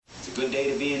good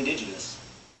day to be indigenous.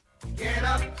 Get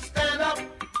up, stand up.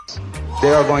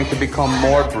 They are going to become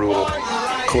more brutal.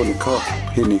 Couldn't cut,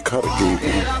 hitting cut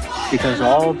again. Because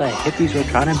all the hippies were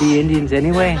trying to be Indians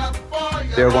anyway.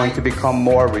 They're going to become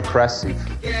more repressive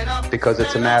because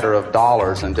it's a matter of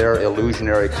dollars and their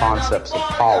illusionary concepts of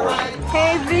power.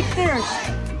 Hey, Victor.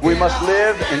 We must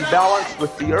live in balance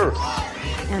with the earth.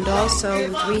 And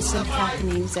also with recent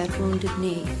happenings at Wounded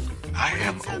Knee. I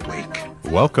am awake.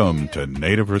 Welcome to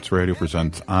Native Roots Radio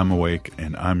presents I'm Awake,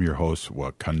 and I'm your host,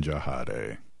 Wakanja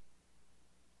Hade.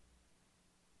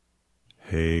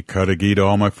 Hey, Kadagi to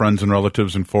all my friends and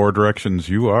relatives in four directions.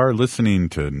 You are listening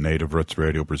to Native Roots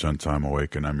Radio presents I'm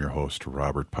Awake, and I'm your host,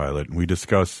 Robert Pilot. And we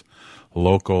discuss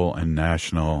local and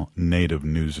national Native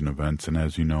news and events. And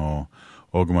as you know,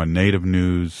 Ogama, Native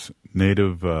news,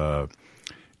 Native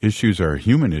issues are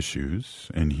human issues,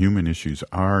 and human issues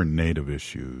are Native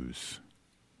issues.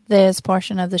 This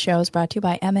portion of the show is brought to you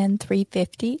by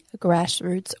MN350, a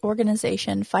grassroots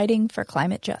organization fighting for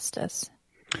climate justice.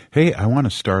 Hey, I want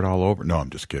to start all over. No, I'm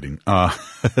just kidding.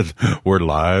 We're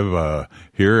live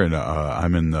here, and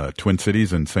I'm in the Twin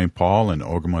Cities in St. Paul, and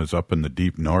Ogama is up in the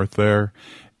deep north there.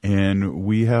 And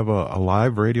we have a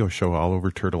live radio show all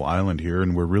over Turtle Island here,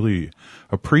 and we're really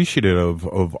appreciative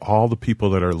of all the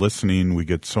people that are listening. We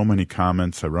get so many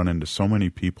comments. I run into so many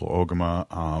people,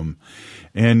 Ogama.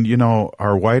 And, you know,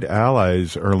 our white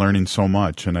allies are learning so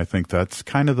much, and I think that's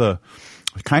kind of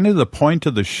the point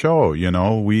of the show. You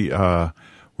know,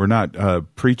 we're not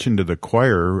preaching to the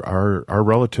choir. Our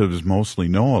relatives mostly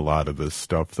know a lot of this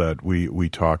stuff that we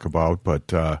talk about,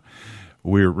 but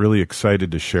we're really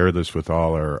excited to share this with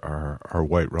all our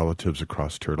white relatives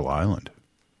across Turtle Island.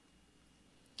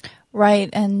 Right,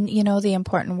 and you know, the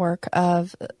important work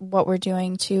of what we're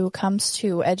doing too comes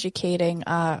to educating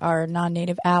our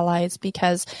non-Native allies,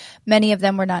 because many of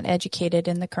them were not educated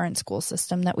in the current school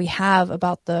system that we have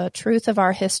about the truth of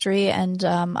our history and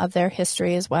of their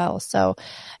history as well. So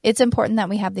it's important that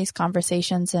we have these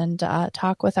conversations and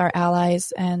talk with our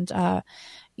allies and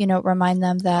you know, remind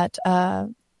them that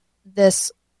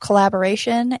this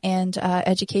collaboration and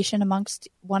education amongst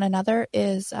one another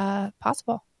is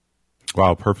possible.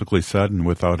 Wow, perfectly said, and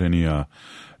without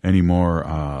any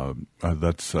more,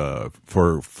 that's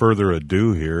for further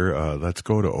ado here. Let's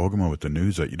go to Ogama with the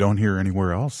news that you don't hear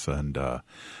anywhere else, and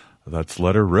let's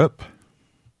let her rip.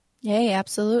 Yay,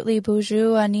 absolutely.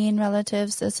 Bonjour, Anin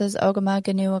relatives. This is Ogama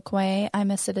Ganuakwe.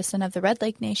 I'm a citizen of the Red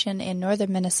Lake Nation in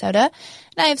northern Minnesota,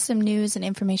 and I have some news and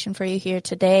information for you here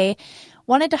today.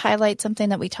 Wanted to highlight something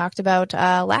that we talked about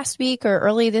last week or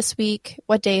early this week.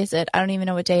 What day is it? I don't even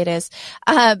know what day it is.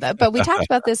 But we talked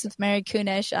about this with Mary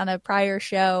Kunish on a prior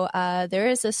show. There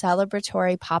is a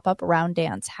celebratory pop-up round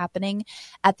dance happening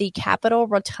at the Capitol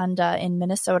Rotunda in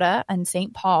Minnesota and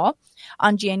St. Paul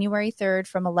on January 3rd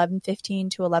from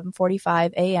 11:15 to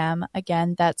 11:45 a.m.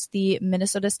 Again, that's the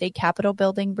Minnesota State Capitol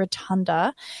Building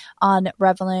Rotunda on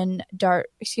Reverend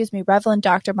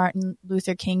Dr. Martin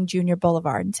Luther King Jr.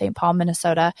 Boulevard in St. Paul,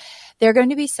 Minnesota. They're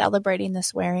going to be celebrating the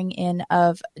swearing in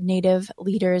of Native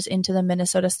leaders into the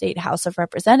Minnesota State House of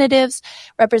Representatives,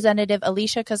 Representative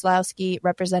Alicia Kozlowski,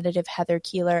 Representative Heather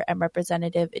Keeler, and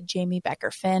Representative Jamie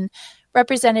Becker-Finn.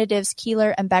 Representatives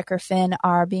Keeler and Becker-Finn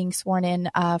are being sworn in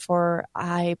for,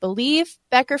 I believe,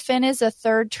 Becker-Finn is a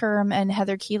third term and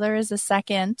Heather Keeler is a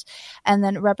second. And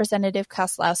then Representative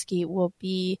Kozlowski will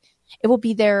be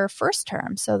their first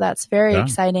term. So that's very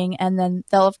exciting. And then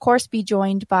they'll, of course, be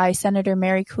joined by Senator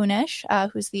Mary Kunish,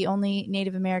 who's the only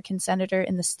Native American senator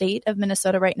in the state of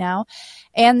Minnesota right now,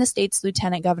 and the state's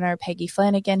Lieutenant Governor Peggy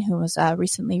Flanagan, who was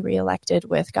recently reelected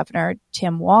with Governor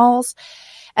Tim Walz.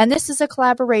 And this is a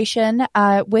collaboration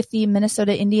with the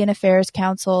Minnesota Indian Affairs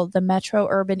Council, the Metro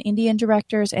Urban Indian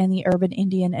Directors, and the Urban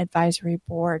Indian Advisory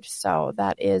Board. So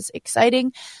that is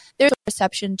exciting. There's a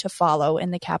reception to follow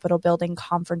in the Capitol Building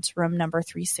Conference Room number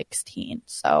 316.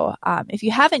 So if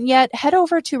you haven't yet, head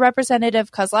over to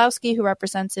Representative Kozlowski, who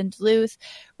represents in Duluth,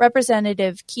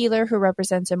 Representative Keeler, who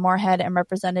represents in Moorhead, and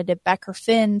Representative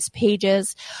Becker-Finn's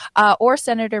pages, or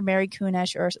Senator Mary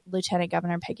Kunish or Lieutenant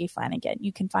Governor Peggy Flanagan.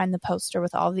 You can find the poster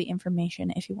with all of the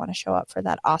information if you want to show up for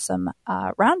that awesome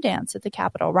round dance at the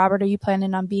Capitol. Robert, are you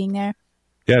planning on being there?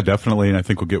 Yeah, definitely, and I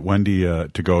think we'll get Wendy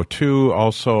to go, too.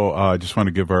 Also, I just want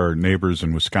to give our neighbors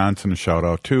in Wisconsin a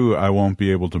shout-out, too. I won't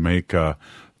be able to make the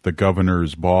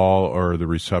governor's ball or the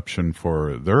reception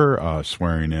for their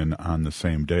swearing in on the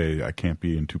same day. I can't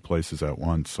be in two places at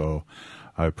once, so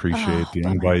I appreciate the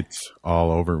invites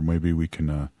all over. Maybe we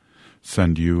can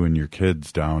send you and your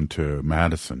kids down to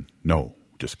Madison. No,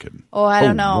 just kidding. Oh, I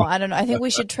don't know. I think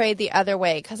we should trade the other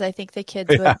way because I think the kids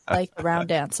would like the round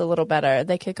dance a little better.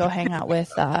 They could go hang out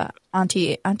with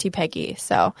Auntie Peggy.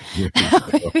 So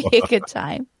that would be a good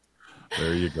time.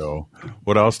 There you go.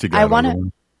 What else do you got? I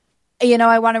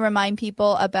want to remind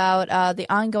people about the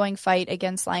ongoing fight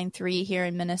against Line 3 here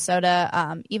in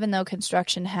Minnesota. Even though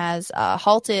construction has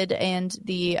halted and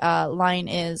the line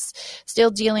is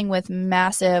still dealing with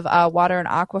massive water and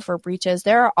aquifer breaches,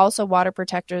 there are also water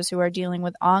protectors who are dealing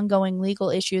with ongoing legal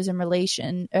issues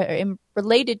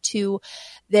related to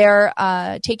their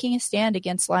taking a stand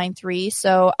against Line 3.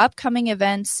 So upcoming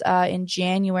events in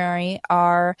January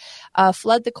are a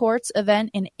Flood the Courts event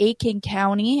in Aiken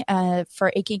County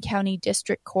for Aiken County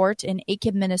District Court in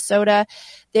Aiken, Minnesota.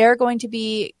 They're going to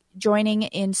be joining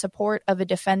in support of a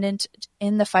defendant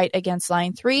in the fight against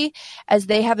Line 3 as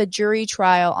they have a jury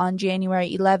trial on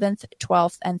January 11th,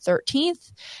 12th, and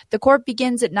 13th. The court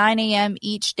begins at 9 a.m.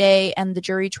 each day, and the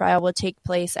jury trial will take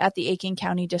place at the Aiken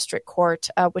County District Court,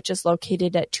 which is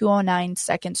located at 209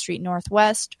 2nd Street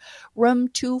Northwest, room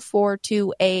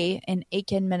 242A in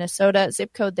Aiken, Minnesota.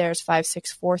 Zip code there is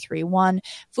 56431.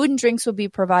 Food and drinks will be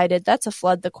provided. That's a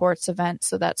Flood the Courts event,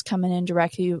 so that's coming in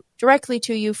directly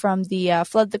to you from the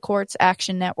Flood the Courts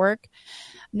Action Network.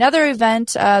 Another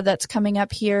event that's coming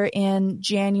up here in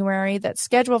January that's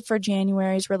scheduled for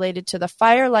January is related to the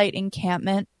Firelight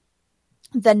encampment.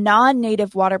 The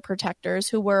non-native water protectors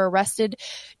who were arrested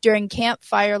during Camp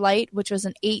Firelight, which was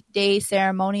an 8-day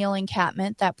ceremonial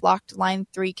encampment that blocked Line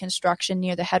 3 construction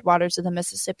near the headwaters of the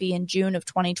Mississippi in June of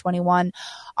 2021,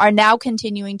 are now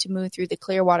continuing to move through the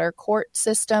Clearwater court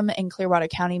system in Clearwater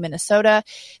County, Minnesota.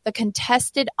 The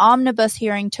contested omnibus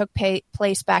hearing took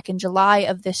place back in July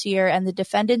of this year, and the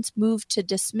defendants moved to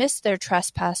dismiss their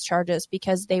trespass charges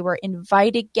because they were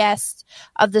invited guests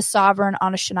of the sovereign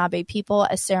Anishinaabe people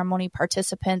as ceremony participants.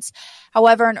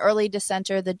 However, an early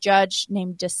dissenter, the judge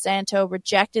named DeSanto,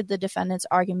 rejected the defendants'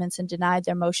 arguments and denied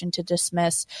their motion to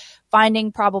dismiss,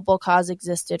 finding probable cause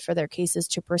existed for their cases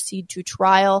to proceed to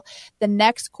trial. The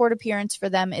next court appearance for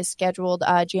them is scheduled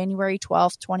January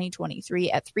 12th, 2023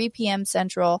 at 3 p.m.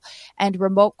 Central, and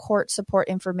remote court support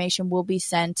information will be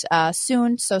sent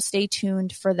soon, so stay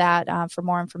tuned for that for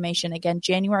more information. Again,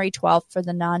 January 12th for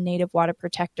the non-native water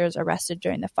protectors arrested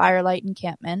during the Firelight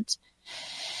encampment.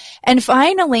 And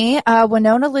finally,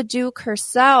 Winona LaDuke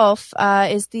herself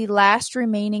is the last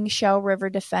remaining Shell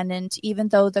River defendant. Even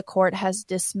though the court has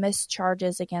dismissed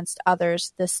charges against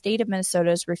others, the state of Minnesota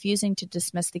is refusing to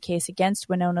dismiss the case against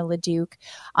Winona LaDuke.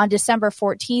 On December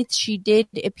 14th, she did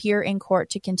appear in court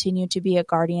to continue to be a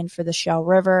guardian for the Shell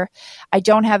River. I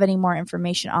don't have any more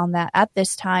information on that at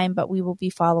this time, but we will be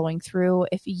following through.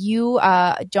 If you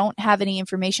don't have any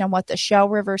information on what the Shell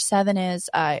River 7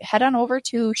 is, head on over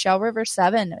to Shell River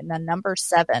 7, the number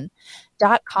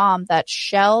 7.com. That's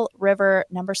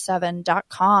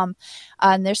shellriver7.com.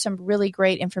 And there's some really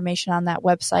great information on that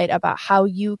website about how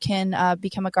you can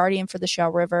become a guardian for the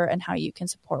Shell River and how you can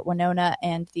support Winona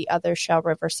and the other Shell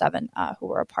River 7 who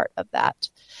were a part of that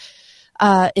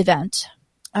event.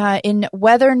 In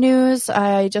weather news,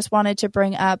 I just wanted to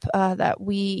bring up that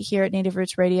we here at Native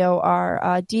Roots Radio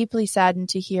are deeply saddened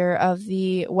to hear of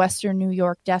the Western New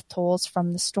York death tolls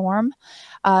from the storm.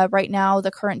 Right now,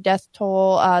 the current death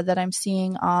toll that I'm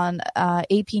seeing on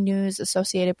AP News,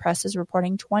 Associated Press, is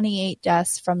reporting 28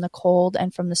 deaths from the cold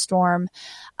and from the storm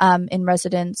in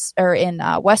Western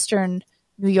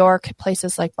New York,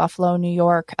 places like Buffalo, New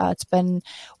York. It's been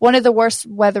one of the worst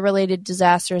weather-related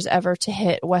disasters ever to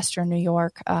hit Western New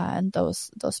York, and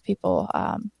those people.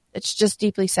 It's just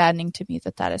deeply saddening to me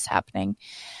that is happening.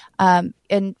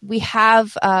 And we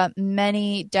have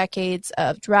many decades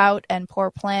of drought and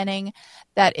poor planning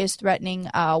that is threatening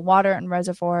water and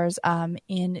reservoirs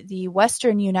in the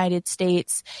western United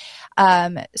States.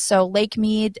 So Lake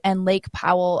Mead and Lake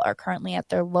Powell are currently at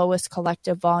their lowest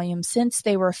collective volume since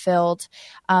they were filled.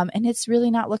 And it's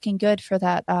really not looking good for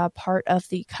that part of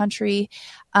the country.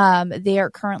 They are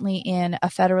currently in a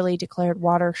federally declared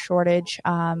water shortage,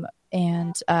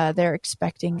 and they're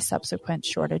expecting subsequent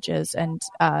shortages and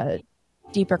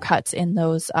deeper cuts in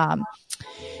those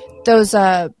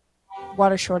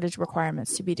water shortage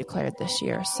requirements to be declared this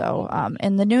year. So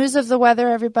in the news of the weather,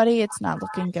 everybody, it's not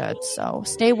looking good. So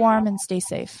stay warm and stay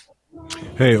safe.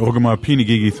 Hey, Ogama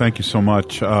Pinigigi, thank you so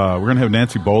much. We're going to have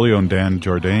Nancy Beaulieu and Dan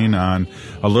Jourdain on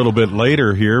a little bit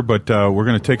later here, but we're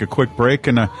going to take a quick break.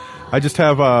 And I just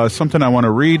have something I want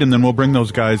to read, and then we'll bring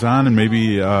those guys on, and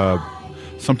maybe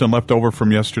something left over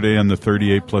from yesterday on the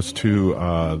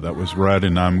 38+2 that was read,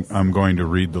 and I'm going to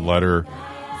read the letter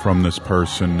from this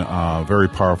person. Very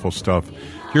powerful stuff.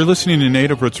 You're listening to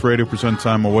Native Roots Radio presents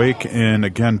I'm Awake, and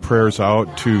again, prayers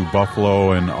out to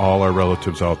Buffalo and all our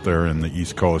relatives out there in the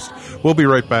East Coast. We'll be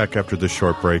right back after this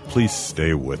short break. Please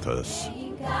stay with us.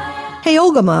 Hey,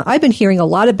 Ogama, I've been hearing a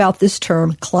lot about this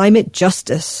term, climate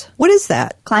justice. What is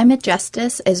that? Climate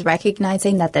justice is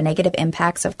recognizing that the negative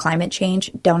impacts of climate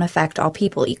change don't affect all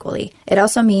people equally. It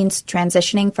also means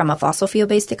transitioning from a fossil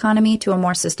fuel-based economy to a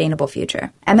more sustainable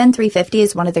future. MN 350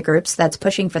 is one of the groups that's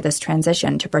pushing for this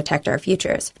transition to protect our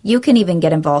futures. You can even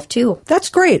get involved too. That's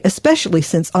great, especially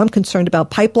since I'm concerned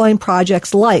about pipeline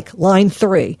projects like Line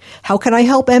 3. How can I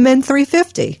help MN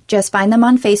 350? Just find them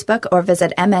on Facebook or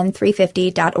visit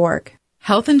mn350.org.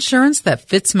 Health insurance that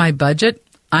fits my budget?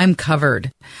 I'm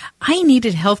covered. I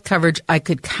needed health coverage I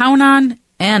could count on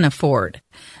and afford.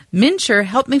 MNsure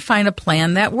helped me find a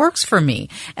plan that works for me,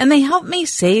 and they helped me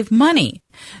save money.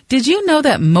 Did you know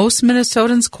that most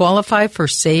Minnesotans qualify for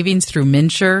savings through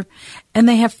MNsure? And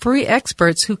they have free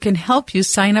experts who can help you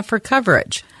sign up for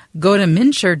coverage. Go to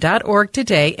mnsure.org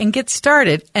today and get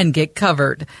started and get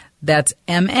covered. That's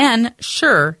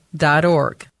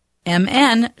mnsure.org.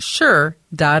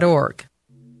 mnsure.org.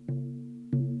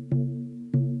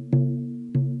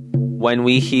 When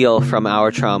we heal from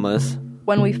our traumas,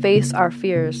 when we face our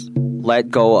fears,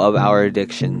 let go of our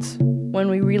addictions,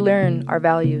 when we relearn our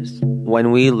values,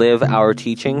 when we live our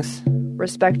teachings,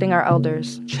 respecting our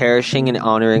elders, cherishing and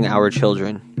honoring our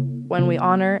children, when we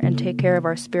honor and take care of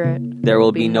our spirit, there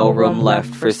will be no room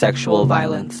left for sexual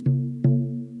violence.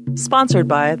 Sponsored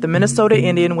by the Minnesota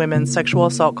Indian Women's Sexual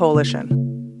Assault Coalition.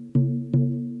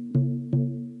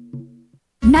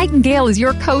 Nightingale is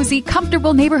your cozy,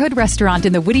 comfortable neighborhood restaurant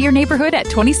in the Whittier neighborhood at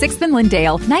 26th and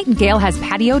Lindale. Nightingale has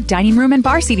patio, dining room, and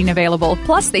bar seating available.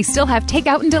 Plus, they still have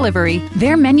takeout and delivery.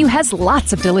 Their menu has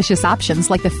lots of delicious options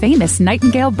like the famous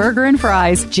Nightingale burger and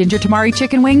fries, ginger tamari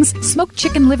chicken wings, smoked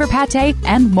chicken liver pate,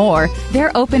 and more.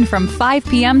 They're open from 5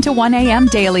 p.m. to 1 a.m.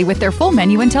 daily with their full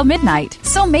menu until midnight.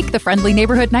 So make the friendly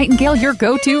neighborhood Nightingale your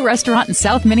go-to restaurant in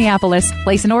South Minneapolis.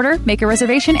 Place an order, make a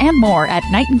reservation, and more at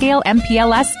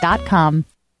nightingalempls.com.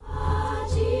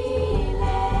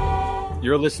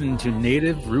 You're listening to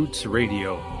Native Roots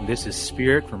Radio. This is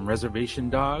Spirit from Reservation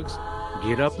Dogs.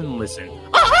 Get up and listen.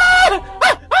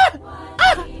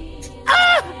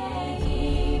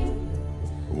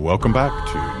 Welcome back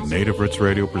to Native Roots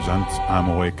Radio presents I'm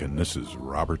Awake, and this is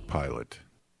Robert Pilot.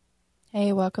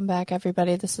 Hey, welcome back,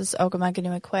 everybody. This is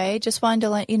Ogama. Just wanted to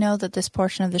let you know that this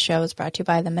portion of the show is brought to you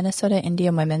by the Minnesota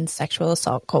Indian Women's Sexual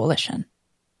Assault Coalition.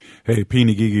 Hey,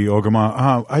 Peeny Gigi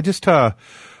Ogama. I just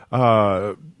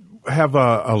have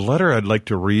a letter I'd like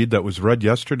to read that was read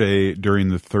yesterday during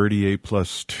the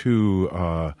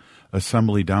 38+2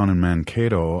 assembly down in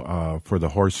Mankato for the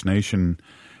Horse Nation.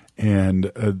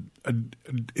 And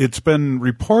it's been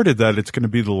reported that it's going to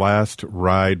be the last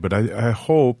ride, but I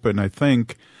hope and I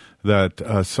think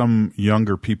that some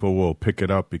younger people will pick it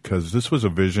up, because this was a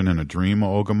vision and a dream,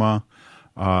 Ogama,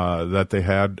 that they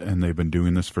had, and they've been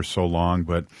doing this for so long.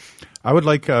 But I would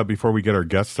like, before we get our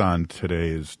guests on today,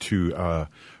 is to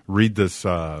read this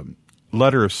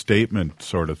letter of statement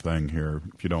sort of thing here,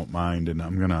 if you don't mind. And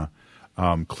I'm going to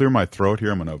clear my throat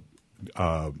here. I'm going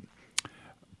to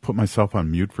put myself on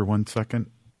mute for 1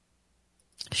 second.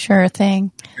 Sure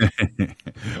thing.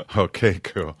 Okay,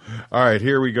 cool. All right,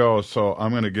 here we go. So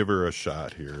I'm going to give her a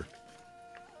shot here.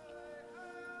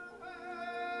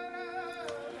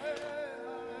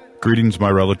 Greetings, my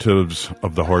relatives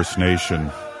of the Horse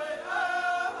Nation.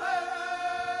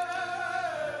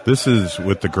 This is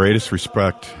with the greatest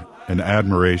respect and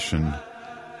admiration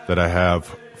that I have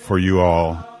for you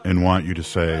all, and want you to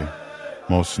say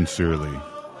most sincerely,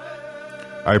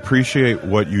 I appreciate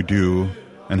what you do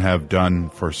and have done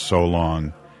for so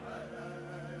long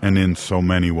and in so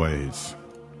many ways.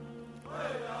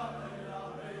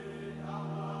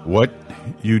 What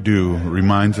you do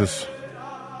reminds us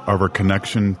of our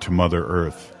connection to Mother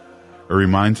Earth. It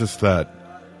reminds us that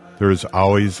there is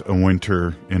always a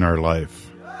winter in our life.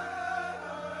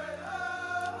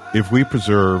 If we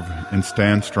preserve and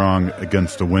stand strong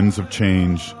against the winds of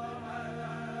change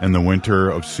and the winter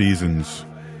of seasons,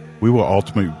 we will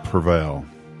ultimately prevail.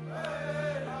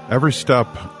 Every step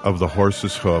of the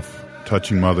horse's hoof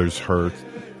touching Mother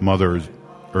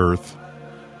Earth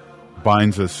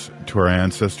binds us to our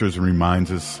ancestors and reminds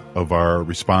us of our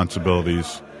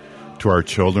responsibilities to our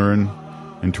children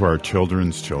and to our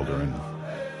children's children.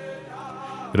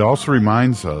 It also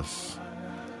reminds us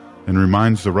and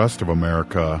reminds the rest of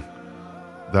America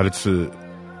that it's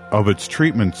of its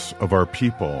treatments of our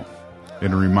people,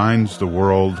 and it reminds the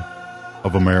world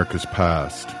of America's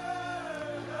past.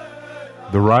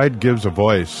 The ride gives a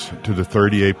voice to the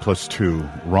 38 plus 2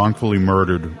 wrongfully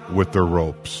murdered with their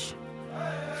ropes.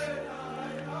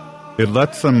 It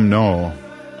lets them know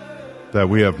that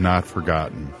we have not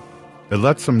forgotten. It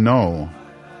lets them know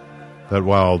that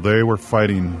while they were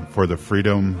fighting for the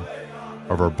freedom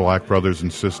of our black brothers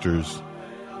and sisters,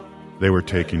 they were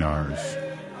taking ours.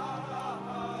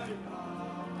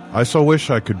 I so wish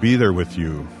I could be there with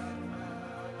you.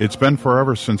 It's been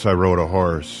forever since I rode a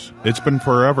horse. It's been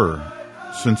forever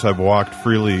since I've walked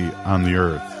freely on the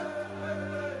earth.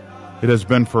 It has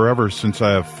been forever since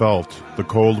I have felt the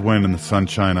cold wind and the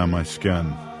sunshine on my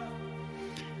skin.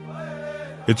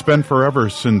 It's been forever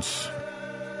since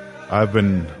I've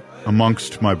been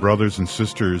amongst my brothers and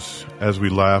sisters as we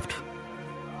laughed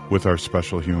with our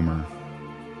special humor.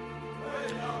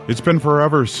 It's been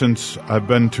forever since I've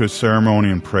been to a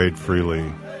ceremony and prayed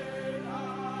freely.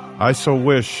 I so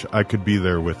wish I could be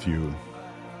there with you.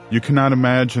 You cannot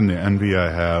imagine the envy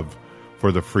I have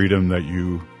for the freedom that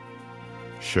you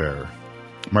share.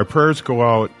 My prayers go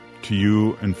out to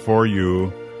you and for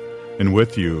you and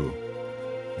with you,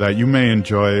 that you may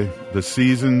enjoy the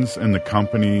seasons and the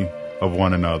company of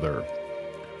one another.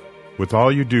 With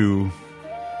all you do,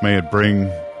 may it bring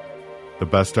the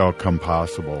best outcome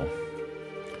possible.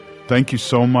 Thank you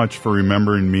so much for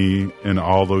remembering me and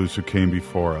all those who came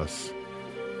before us.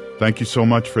 Thank you so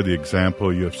much for the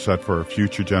example you have set for our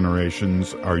future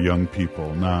generations, our young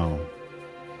people now.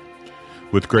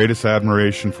 With greatest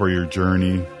admiration for your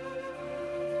journey,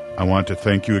 I want to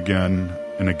thank you again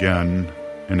and again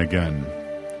and again.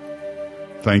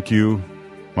 Thank you,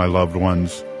 my loved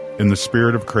ones, in the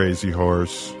spirit of Crazy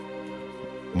Horse,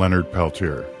 Leonard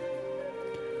Peltier.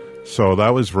 So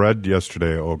that was read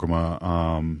yesterday,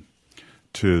 Ogama,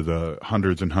 to the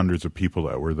hundreds and hundreds of people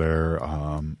that were there.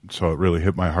 So it really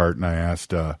hit my heart, and I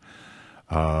asked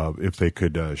if they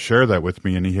could share that with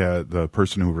me. And the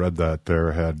person who read that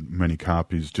there had many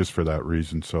copies just for that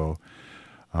reason. So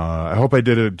I hope I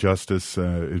did it justice.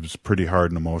 It was pretty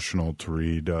hard and emotional to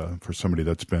read for somebody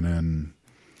that's been in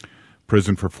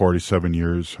prison for 47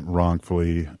 years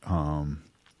wrongfully.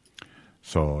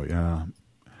 So yeah,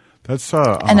 that's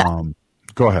go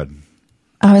ahead.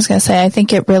 I was going to say, I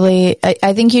think it really,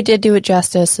 I think you did do it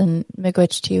justice, and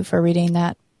miigwech to you for reading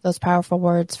those powerful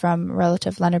words from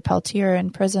relative Leonard Peltier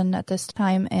in prison at this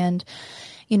time. And,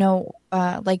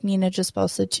 like Nina just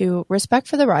posted, to respect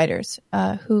for the riders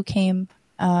who came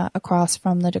across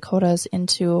from the Dakotas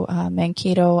into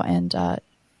Mankato and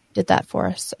did that for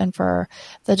us and for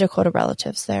the Dakota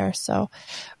relatives there. So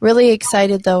really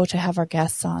excited, though, to have our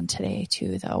guests on today,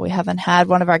 too, though. We haven't had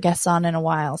one of our guests on in a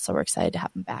while, so we're excited to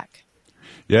have them back.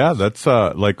 Yeah, that's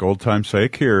like old time's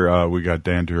sake here. We got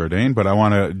Dan Jourdain, but I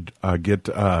want to get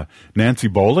Nancy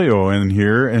Beaulieu in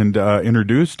here and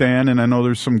introduce Dan. And I know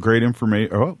there's some great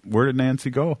information. Oh, where did Nancy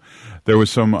go? There was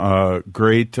some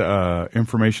great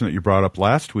information that you brought up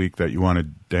last week that you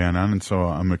wanted Dan on, and so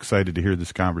I'm excited to hear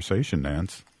this conversation,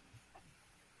 Nance.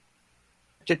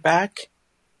 Back.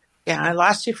 Yeah, I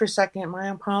lost you for a second. My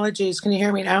apologies. Can you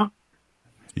hear me now?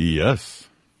 Yes.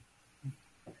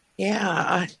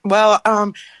 Yeah. Well,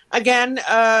 again,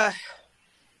 I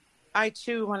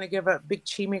too want to give a big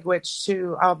miigwech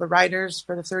to all the riders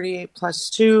for the 38 plus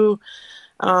 2.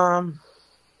 I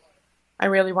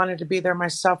really wanted to be there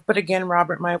myself, but again,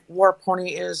 Robert, my war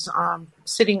pony is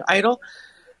sitting idle.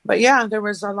 But yeah, there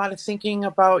was a lot of thinking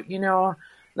about,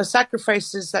 the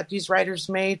sacrifices that these riders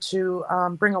made to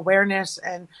bring awareness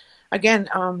and, again,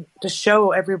 to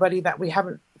show everybody that we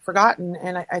haven't forgotten.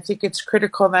 And I think it's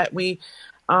critical that we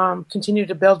continue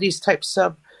to build these types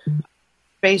of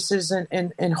spaces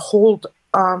and hold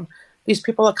these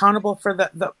people accountable for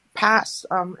the past,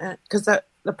 because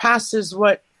the past is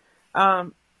what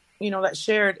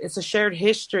it's a shared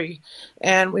history,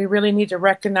 and we really need to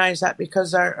recognize that,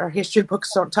 because our history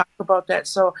books don't talk about that.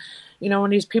 So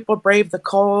when these people brave the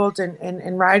cold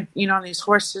and ride on these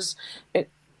horses,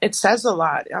 it says a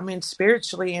lot, I mean,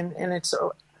 spiritually, and it's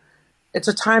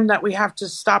a time that we have to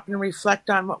stop and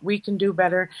reflect on what we can do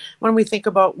better. When we think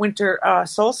about winter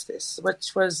solstice,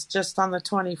 which was just on the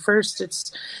 21st,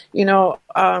 it's,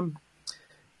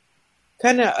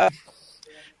 kind of...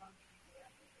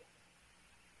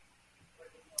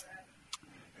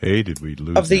 Hey, did we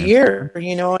lose of the year,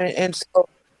 and so...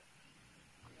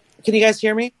 Can you guys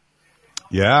hear me?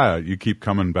 Yeah, you keep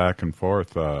coming back and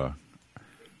forth.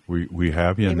 We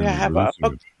have you, and then we lose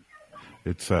you.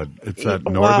 It's that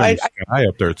northern sky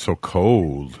up there. It's so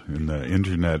cold, and the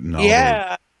internet and all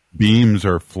the beams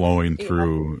are flowing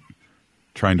through,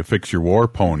 trying to fix your war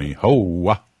pony.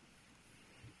 Oh,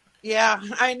 Yeah,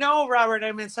 I know, Robert.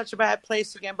 I'm in such a bad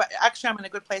place again, but actually I'm in a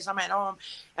good place. I'm at home,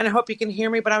 and I hope you can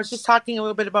hear me. But I was just talking a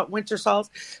little bit about winter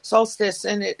solstice,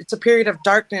 and it's a period of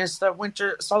darkness. The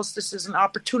winter solstice is an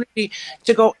opportunity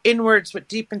to go inwards with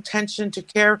deep intention to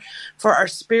care for our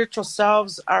spiritual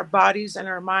selves, our bodies and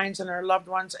our minds and our loved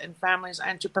ones and families,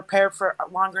 and to prepare for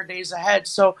longer days ahead.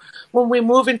 So when we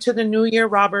move into the new year,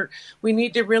 Robert, we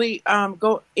need to really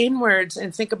go inwards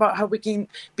and think about how we can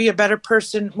be a better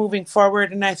person moving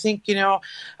forward. And I think,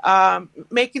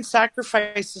 making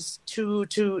sacrifices to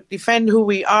defend who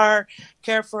we are,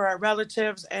 care for our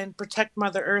relatives, and protect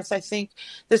Mother Earth. I think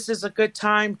this is a good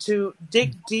time to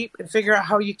dig deep and figure out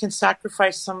how you can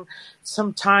sacrifice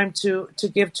some time to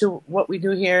give to what we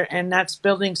do here, and that's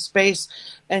building space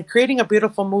and creating a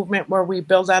beautiful movement where we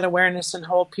build that awareness and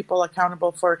hold people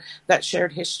accountable for that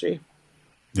shared history.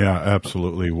 Yeah,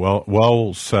 absolutely.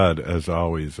 Well said, as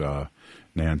always,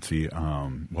 Nancy.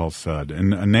 Well said. And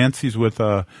Nancy's with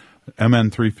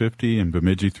MN 350 and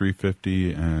Bemidji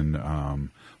 350 and,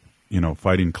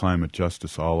 fighting climate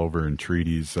justice all over in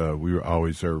treaties. We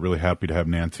always are really happy to have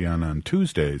Nancy on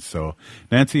Tuesdays. So,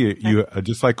 Nancy, you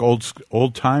just like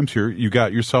old times here, you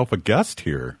got yourself a guest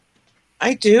here.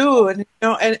 I do.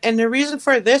 And the reason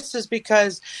for this is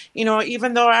because,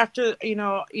 even though after,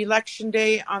 election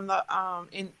day on the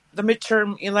in the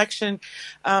midterm election,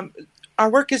 our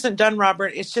work isn't done,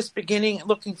 Robert. It's just beginning,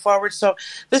 looking forward. So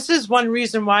this is one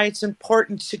reason why it's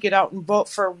important to get out and vote.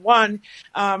 For one,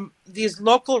 these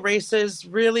local races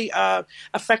really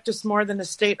affect us more than the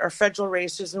state or federal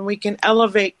races, and we can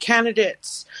elevate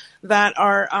candidates that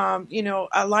are,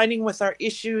 aligning with our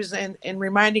issues and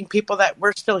reminding people that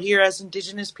we're still here as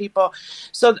Indigenous people.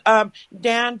 So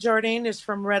Dan Jourdain is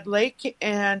from Red Lake,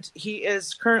 and he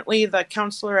is currently the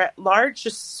counselor at large,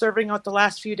 just serving out the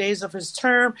last few days of his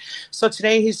term. So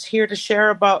today he's here to share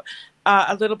about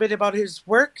a little bit about his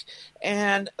work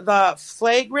and the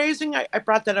flag raising. I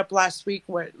brought that up last week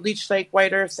where Leech Lake,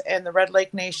 White Earth, and the Red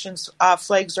Lake Nations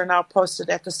flags are now posted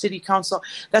at the City Council.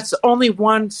 That's only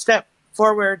one step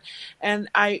forward. And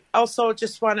I also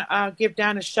just want to give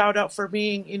Dan a shout out for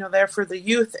being, there for the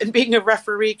youth and being a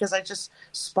referee, because I just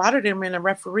spotted him in a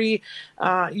referee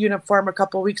uniform a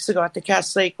couple of weeks ago at the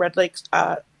Cass Lake, Red Lake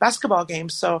basketball game.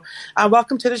 So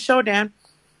welcome to the show, Dan.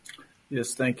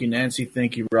 Yes, thank you, Nancy.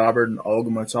 Thank you, Robert and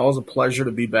Ojibwe. It's always a pleasure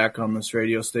to be back on this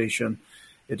radio station.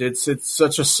 It's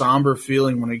such a somber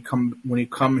feeling when you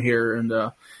come here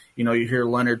and you hear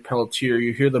Leonard Pelletier,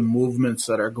 you hear the movements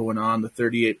that are going on, the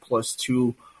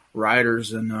 38+2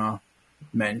 riders in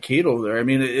Mankato there. I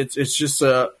mean, it's just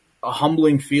a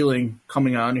humbling feeling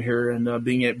coming on here and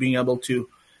being able to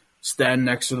stand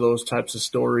next to those types of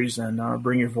stories and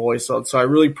bring your voice out. So I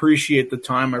really appreciate the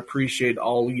time. I appreciate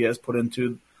all you guys put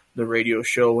into the radio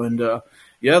show. And the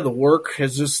work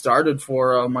has just started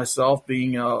for myself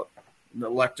being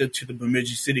elected to the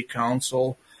Bemidji City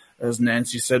Council. As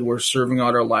Nancy said, we're serving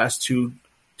out our last two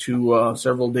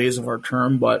several days of our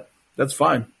term, but that's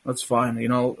fine. That's fine.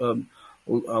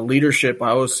 Leadership,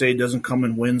 I always say, doesn't come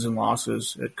in wins and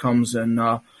losses. It comes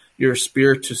in your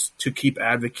spirit to keep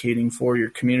advocating for your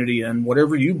community and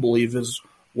whatever you believe is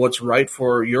what's right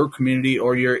for your community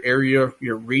or your area,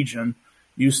 your region.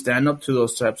 You stand up to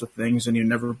those types of things and you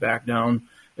never back down.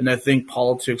 And I think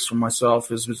politics for myself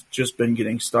has just been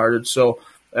getting started. So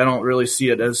I don't really see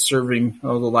it as serving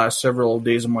the last several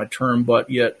days of my term, but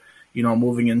yet,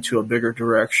 moving into a bigger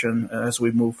direction as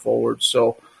we move forward.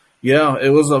 So,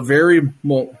 it was a very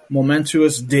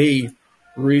momentous day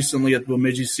recently at the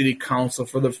Bemidji City Council.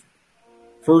 For the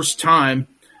first time,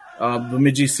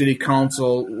 Bemidji City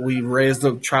Council, we raised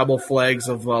the tribal flags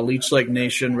of Leech Lake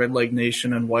Nation, Red Lake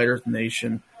Nation, and White Earth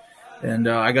Nation. And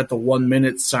I got the 1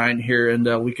 minute sign here,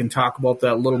 and we can talk about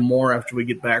that a little more after we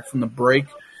get back from the break.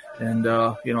 And,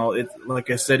 like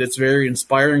I said, it's very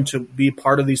inspiring to be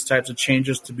part of these types of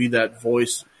changes, to be that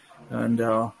voice. And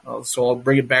so I'll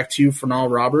bring it back to you for now,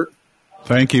 Robert.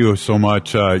 Thank you so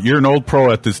much. You're an old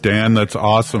pro at this, Dan. That's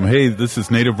awesome. Hey, this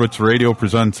is Native Roots Radio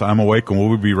presents I'm Awake, and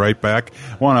we'll be right back.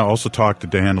 I want to also talk to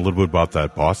Dan a little bit about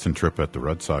that Boston trip at the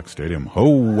Red Sox Stadium.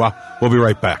 We'll be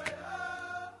right back.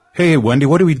 Hey, Wendy,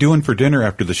 what are we doing for dinner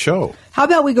after the show? How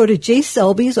about we go to J.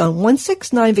 Selby's on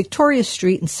 169 Victoria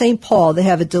Street in St. Paul. They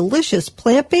have a delicious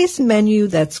plant-based menu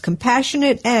that's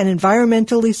compassionate and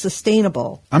environmentally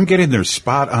sustainable. I'm getting their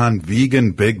spot-on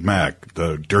vegan Big Mac,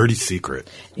 the dirty secret.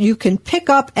 You can pick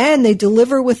up and they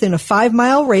deliver within a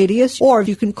 5-mile radius, or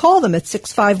you can call them at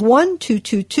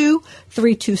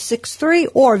 651-222-3263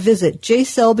 or visit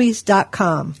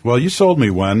jselbys.com. Well, you sold me,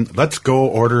 Wen. Let's go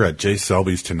order at J.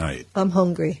 Selby's tonight. I'm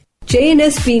hungry.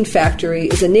 J&S Bean Factory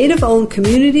is a native-owned,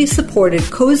 community-supported,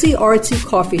 cozy, artsy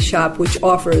coffee shop which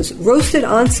offers roasted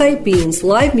on-site beans,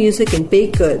 live music, and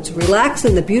baked goods. Relax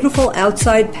in the beautiful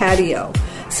outside patio.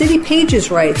 City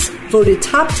Pages writes, voted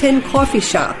top 10 coffee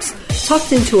shops.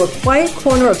 Tucked into a quiet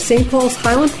corner of St. Paul's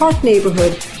Highland Park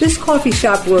neighborhood, this coffee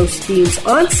shop roasts beans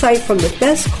on-site from the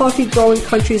best coffee-growing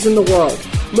countries in the world.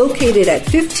 Located at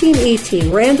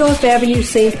 1518 Randolph Avenue,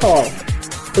 St. Paul.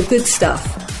 The good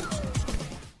stuff.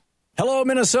 Hello,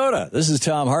 Minnesota. This is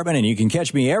Tom Hartman, and you can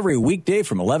catch me every weekday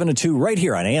from 11 to 2 right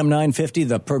here on AM 950,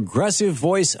 the progressive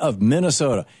voice of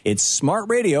Minnesota. It's smart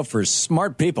radio for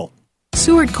smart people.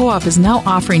 Seward Co-op is now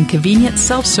offering convenient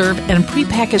self-serve and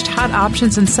prepackaged hot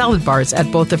options and salad bars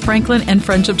at both the Franklin and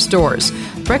Friendship stores.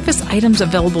 Breakfast items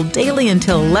available daily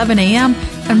until 11 a.m.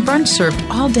 and brunch served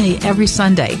all day every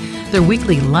Sunday. Their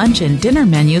weekly lunch and dinner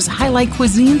menus highlight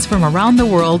cuisines from around the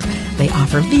world. They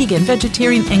offer vegan,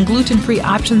 vegetarian, and gluten-free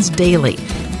options daily.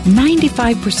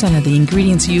 95% of the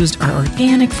ingredients used are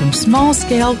organic from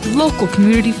small-scale, local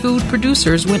community food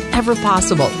producers whenever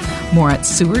possible. More at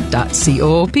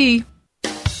seward.coop.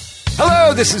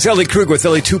 Hello, this is Ellie Krug with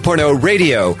Ellie 2.0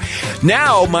 Radio.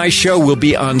 Now my show will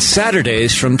be on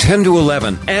Saturdays from 10 to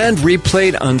 11 and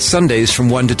replayed on Sundays from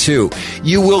 1 to 2.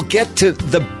 You will get to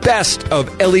the best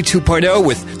of Ellie 2.0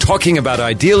 with talking about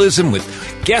idealism, with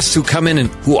guests who come in and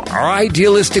who are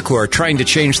idealistic, who are trying to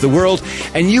change the world,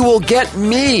 and you will get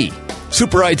me,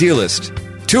 Super Idealist.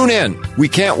 Tune in. We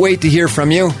can't wait to hear from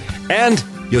you, and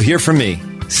you'll hear from me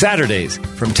Saturdays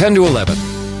from 10 to 11.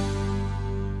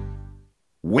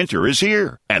 Winter is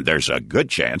here, and there's a good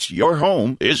chance your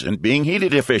home isn't being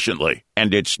heated efficiently.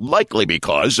 And it's likely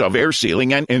because of air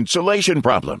sealing and insulation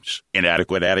problems.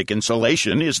 Inadequate attic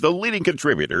insulation is the leading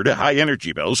contributor to high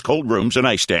energy bills, cold rooms, and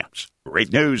ice dams.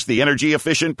 Great news, the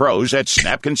energy-efficient pros at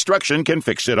Snap Construction can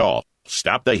fix it all.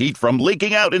 Stop the heat from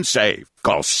leaking out and save.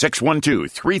 Call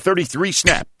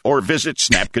 612-333-SNAP or visit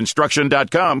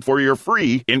snapconstruction.com for your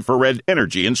free infrared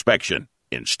energy inspection.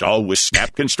 Install with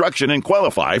Snap Construction and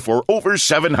qualify for over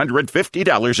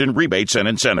 $750 in rebates and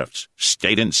incentives.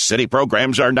 State and city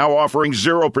programs are now offering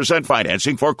 0%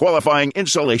 financing for qualifying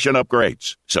insulation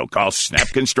upgrades. So call Snap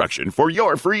Construction for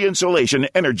your free insulation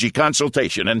energy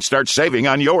consultation and start saving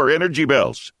on your energy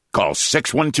bills. Call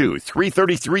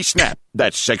 612-333-SNAP.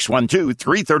 That's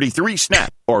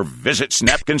 612-333-SNAP. Or visit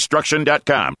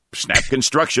snapconstruction.com. Snap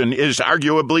Construction is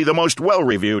arguably the most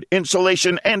well-reviewed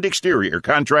insulation and exterior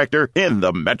contractor in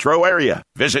the metro area.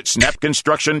 Visit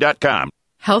snapconstruction.com.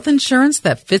 Health insurance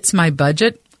that fits my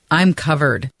budget? I'm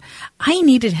covered. I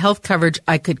needed health coverage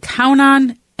I could count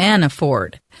on and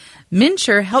afford.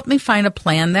 MNsure helped me find a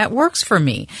plan that works for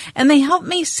me, and they helped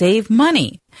me save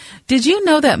money. Did you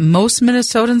know that most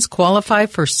Minnesotans qualify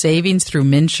for savings through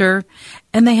MNsure?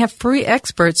 And they have free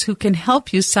experts who can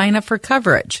help you sign up for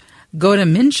coverage. Go to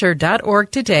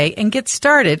mnsure.org today and get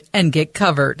started and get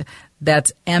covered.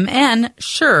 That's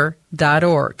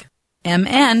mnsure.org.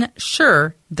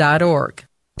 mnsure.org.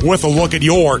 With a look at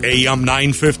your AM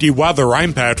 950 weather,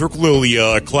 I'm Patrick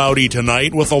Lilia. Cloudy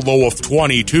tonight with a low of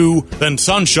 22, then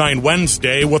sunshine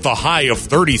Wednesday with a high of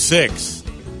 36.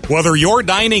 Whether you're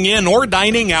dining in or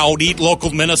dining out, Eat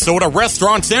Local Minnesota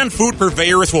restaurants and food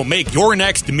purveyors will make your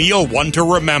next meal one to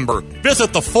remember.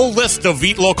 Visit the full list of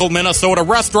Eat Local Minnesota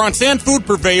restaurants and food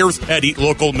purveyors at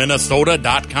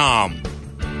eatlocalminnesota.com.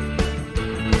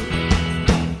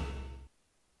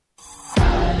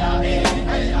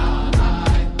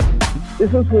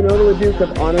 This is Winona LaDuke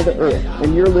of Honor the Earth,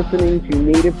 and you're listening to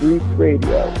Native Roots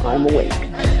Radio. I'm Awake.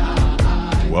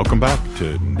 Welcome back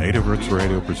to Native Roots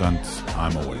Radio presents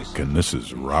I'm Awake, and this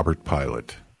is Robert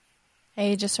Pilot.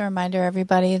 Hey, just a reminder,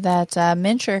 everybody, that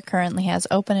MNsure currently has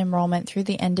open enrollment through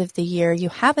the end of the year. You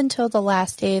have until the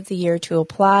last day of the year to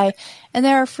apply, and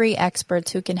there are free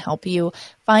experts who can help you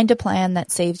find a plan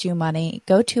that saves you money.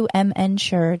 Go to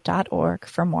mnsure.org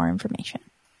for more information.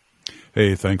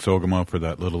 Hey, thanks, Ogama, for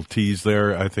that little tease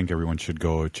there. I think everyone should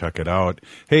go check it out.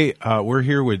 Hey, we're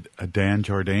here with Dan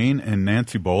Jourdain and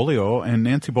Nancy Beaulieu, and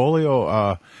Nancy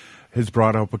Beaulieu has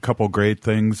brought up a couple great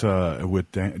things with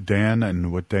Dan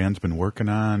and what Dan's been working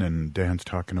on, and Dan's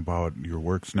talking about your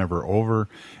work's never over.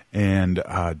 And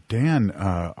Dan,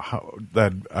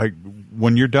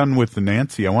 when you're done with the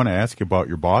Nancy, I want to ask you about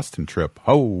your Boston trip.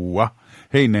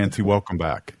 Hey, Nancy, welcome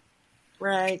back.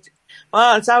 Right.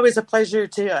 Well, it's always a pleasure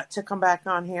to come back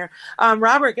on here.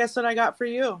 Robert, guess what I got for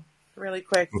you? Really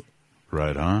quick.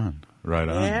 Right on.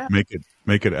 Yeah.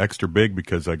 Make it extra big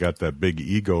because I got that big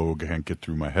ego can't get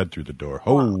through my head through the door.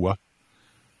 Well,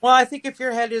 I think if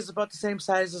your head is about the same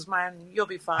size as mine, you'll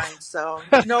be fine. So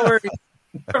no worries.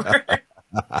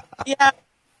 Yeah.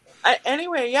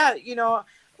 Anyway,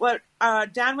 what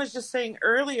Dan was just saying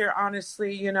earlier,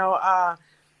 honestly,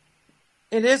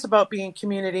 it is about being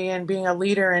community and being a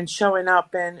leader and showing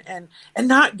up and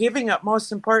not giving up,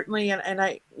 most importantly. And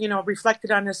I, reflected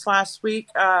on this last week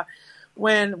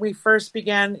when we first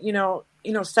began,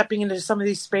 stepping into some of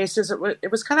these spaces. It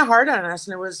was kind of hard on us,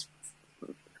 and it was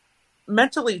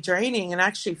mentally draining and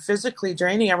actually physically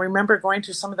draining. I remember going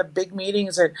to some of the big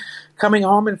meetings and coming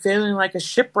home and feeling like a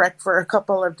shipwreck for a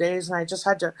couple of days, and I just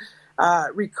had to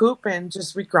recoup and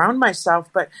just reground myself.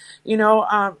 But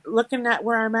looking at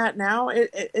where I'm at now,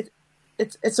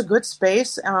 it's a good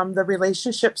space. The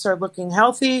relationships are looking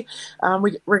healthy.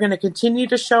 We're going to continue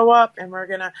to show up, and we're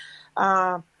going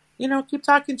to keep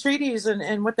talking treaties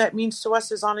and what that means to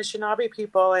us as Anishinaabe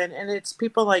people. And it's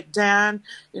people like Dan,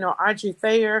 Audrey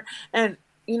Thayer, and,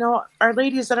 our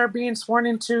ladies that are being sworn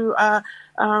into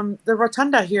the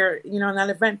rotunda here, in that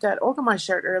event that Ogama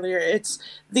shared earlier. It's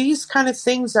these kind of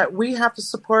things that we have to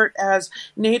support as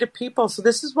Native people. So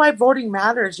this is why voting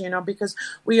matters, because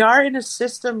we are in a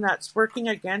system that's working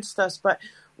against us, but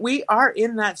we are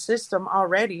in that system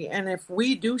already. And if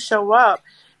we do show up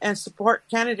and support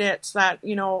candidates that,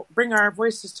 bring our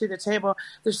voices to the table,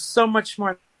 there's so much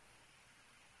more.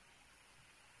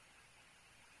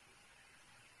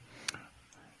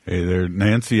 Hey there,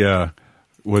 Nancy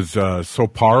was so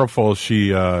powerful, she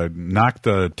knocked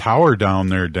the tower down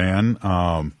there, Dan.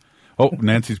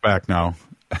 Nancy's back now.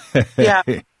 Yeah.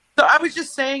 So I was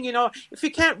just saying, if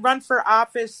you can't run for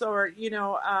office or,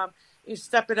 you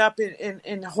step it up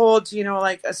and hold,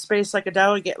 like a space like a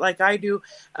delegate like I do,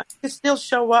 you still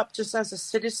show up just as a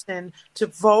citizen to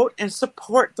vote and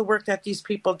support the work that these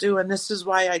people do. And this is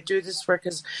why I do this work,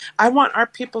 because I want our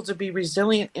people to be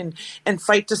resilient and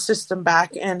fight the system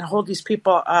back and hold these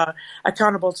people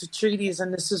accountable to treaties.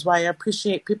 And this is why I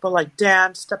appreciate people like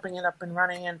Dan stepping it up and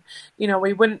running. And,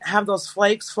 we wouldn't have those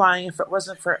flags flying if it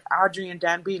wasn't for Audrey and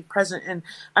Dan being present. And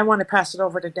I want to pass it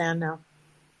over to Dan now.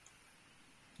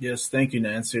 Yes, thank you,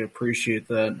 Nancy. I appreciate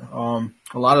that.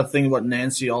 A lot of things what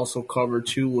Nancy also covered,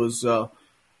 too, was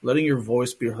letting your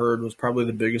voice be heard was probably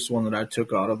the biggest one that I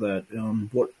took out of that.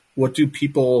 What do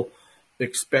people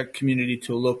expect community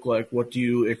to look like? What do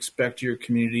you expect your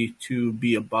community to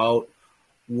be about?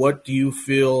 What do you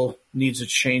feel needs a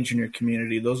change in your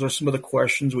community? Those are some of the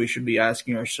questions we should be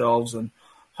asking ourselves, and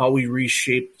how we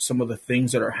reshape some of the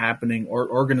things that are happening, or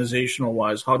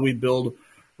organizational-wise. How do we build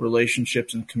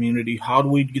relationships and community? How do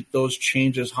we get those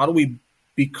changes? How do we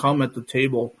become at the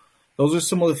table? Those are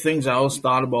some of the things I always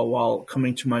thought about while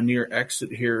coming to my near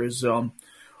exit here, is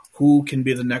who can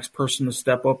be the next person to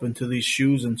step up into these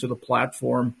shoes, into the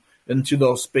platform, into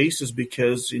those spaces,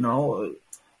 because,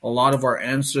 a lot of our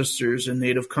ancestors in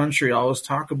Native country always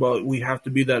talk about, we have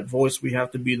to be that voice. We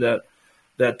have to be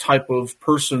that type of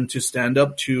person to stand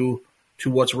up to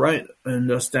what's right,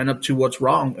 and stand up to what's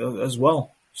wrong as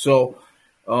well. So,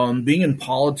 being in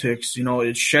politics,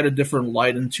 it shed a different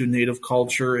light into Native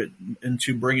culture,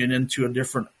 into bringing into a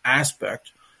different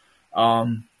aspect.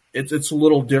 It's a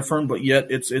little different, but yet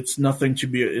it's nothing to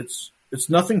be it's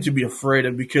nothing to be afraid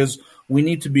of, because we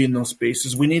need to be in those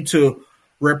spaces. We need to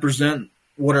represent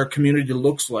what our community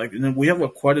looks like, and then we have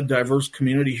quite a diverse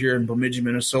community here in Bemidji,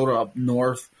 Minnesota, up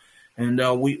north, and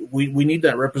we need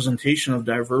that representation of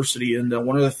diversity. And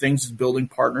one of the things is building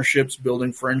partnerships,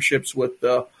 building friendships with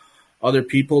other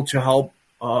people to help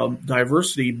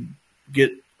diversity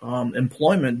get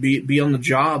employment, be on the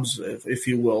jobs, if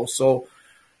you will. So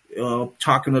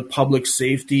talking with public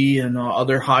safety and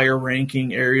other higher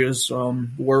ranking areas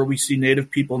where we see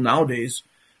Native people nowadays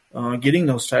getting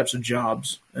those types of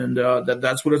jobs. And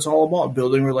that's what it's all about,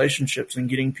 building relationships and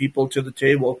getting people to the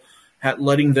table,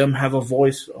 letting them have a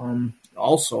voice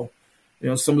also.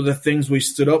 Some of the things we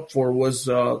stood up for was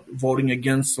voting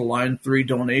against the Line 3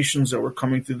 donations that were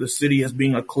coming through the city as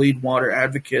being a clean water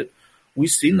advocate. We've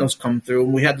seen those come through,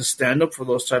 and we had to stand up for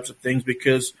those types of things,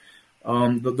 because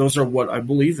those are what I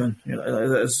believe in.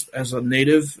 As a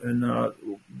Native, and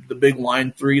the big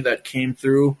Line 3 that came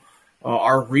through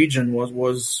our region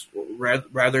was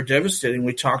rather devastating.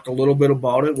 We talked a little bit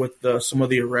about it with some of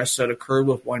the arrests that occurred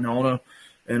with Winona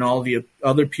and all the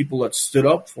other people that stood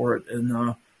up for it.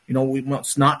 And we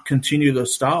must not continue to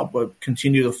stop, but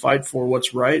continue to fight for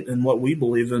what's right and what we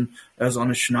believe in as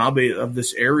Anishinaabe of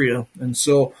this area. And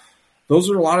so those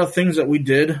are a lot of things that we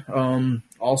did.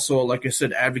 Also, like I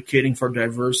said, advocating for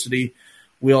diversity.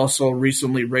 We also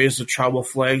recently raised the tribal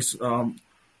flags,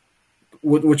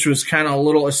 which was kind of a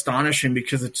little astonishing,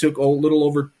 because it took a little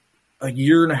over a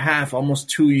year and a half, almost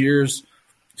 2 years,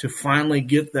 to finally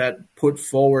get that put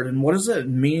forward. And what does that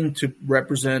mean to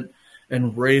represent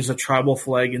and raise a tribal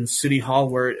flag in City Hall,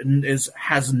 where it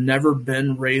has never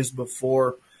been raised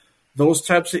before? those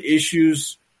types of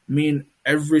issues mean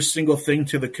every single thing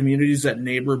to the communities that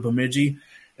neighbor Bemidji.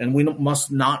 And we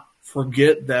must not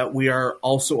forget that we are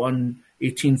also on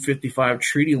 1855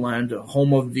 treaty land,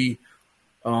 home of the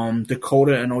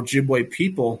Dakota and Ojibwe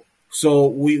people. So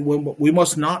we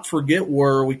must not forget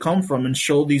where we come from and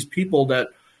show these people that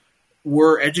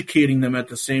we're educating them at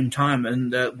the same time,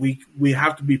 and that we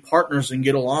have to be partners and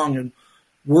get along and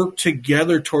work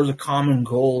together towards a common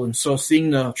goal. And so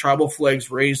seeing the tribal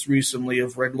flags raised recently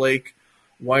of Red Lake,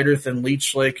 White Earth, and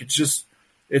Leech Lake,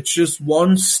 it's just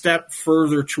one step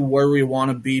further to where we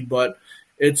want to be, but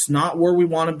it's not where we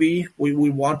want to be. We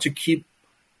want to keep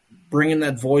bringing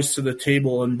that voice to the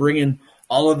table and bringing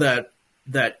all of that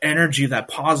energy, that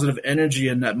positive energy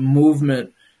and that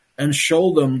movement, and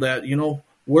show them that,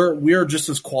 we are just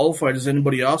as qualified as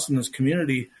anybody else in this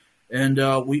community. And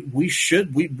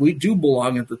we do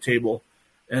belong at the table.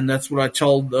 And that's what I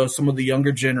tell some of the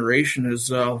younger generation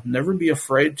is never be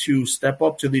afraid to step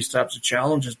up to these types of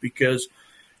challenges, because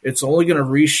it's only going to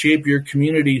reshape your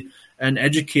community and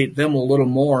educate them a little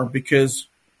more, because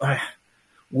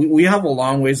we have a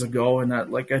long ways to go. And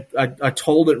that, like I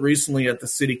told it recently at the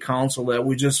city council, that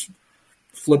we just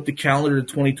flipped the calendar to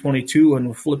 2022 and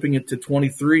we're flipping it to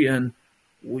 23, and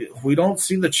we don't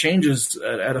see the changes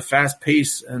at a fast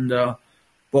pace. And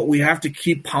but we have to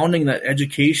keep pounding that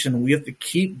education. We have to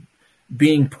keep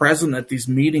being present at these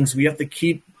meetings. We have to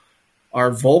keep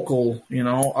our vocal,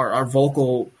 our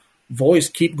vocal voice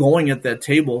keep going at that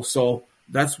table. So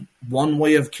that's one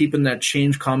way of keeping that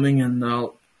change coming, and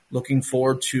looking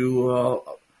forward to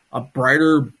a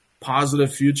brighter,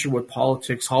 positive future with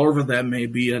politics, however that may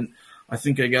be. And I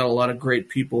think I got a lot of great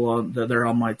people that are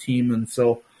on my team, and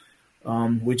so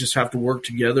we just have to work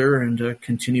together and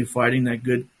continue fighting that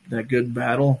good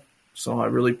battle. So I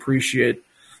really appreciate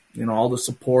all the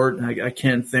support. And I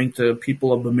can't thank the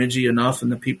people of Bemidji enough,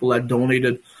 and the people that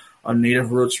donated on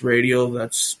Native Roots Radio.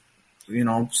 That's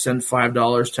sent $5,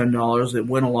 $10. It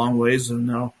went a long ways,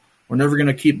 and we're never going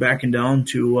to keep backing down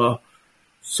to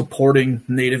supporting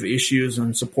Native issues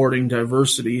and supporting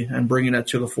diversity and bringing that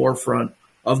to the forefront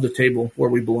of the table where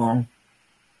we belong.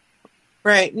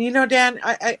 Right. Dan,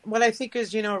 what I think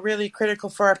is, really critical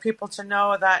for our people to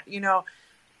know that,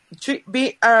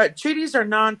 treaties are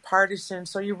nonpartisan,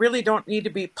 so you really don't need to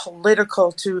be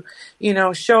political to,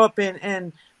 show up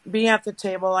and be at the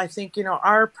table. I think,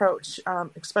 our approach,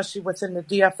 especially within the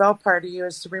DFL party,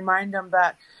 is to remind them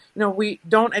that, we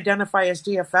don't identify as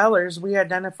DFLers. We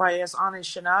identify as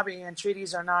Anishinaabe, and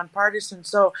treaties are nonpartisan.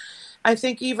 So I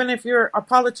think even if you're a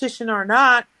politician or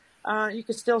not, you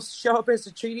can still show up as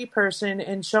a treaty person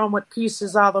and show them what peace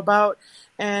is all about,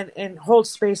 and hold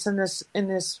space in this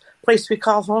place we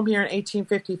call home here in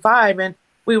 1855. And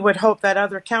we would hope that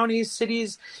other counties,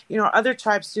 cities, other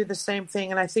tribes do the same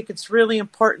thing. And I think it's really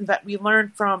important that we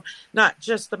learn from not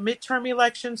just the midterm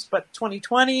elections, but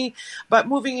 2020, but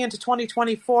moving into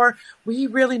 2024, we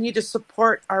really need to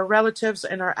support our relatives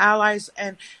and our allies.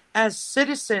 And as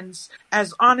citizens,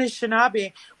 as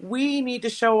Anishinaabe, we need to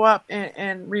show up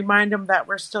and remind them that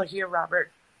we're still here,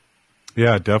 Robert.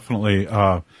 Yeah, definitely.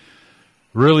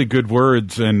 Really good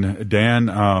words. And Dan,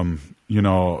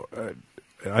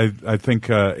 I think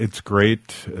it's great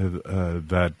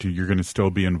that you're going to still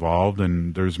be involved,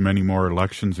 and there's many more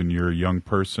elections, and you're a young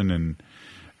person,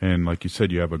 and like you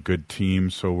said, you have a good team.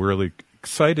 So we're really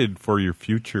excited for your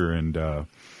future, and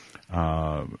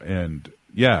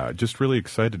yeah, just really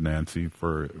excited, Nancy,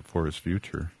 for his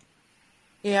future.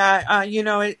 Yeah,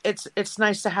 it's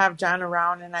nice to have John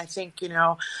around, and I think,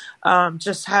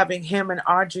 just having him and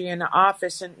Audrey in the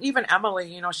office, and even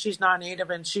Emily, she's non-Native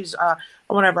and she's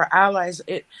one of our allies.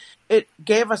 It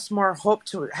gave us more hope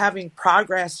to having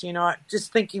progress.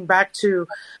 Just thinking back to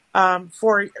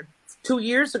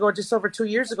just over 2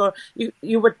 years ago,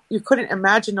 you couldn't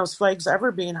imagine those flags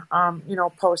ever being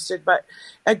posted. But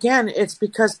again, it's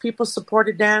because people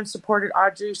supported Dan, supported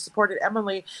Audrey, supported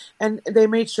Emily, and they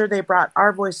made sure they brought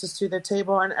our voices to the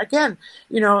table. And again,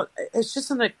 it's just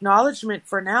an acknowledgement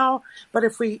for now. But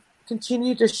if we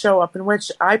continue to show up, in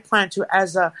which I plan to,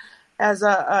 as a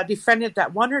defendant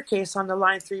that won her case on the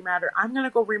Line 3 matter, I'm going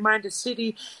to go remind the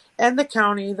city and the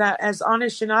county that as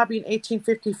Anishinaabe in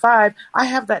 1855, I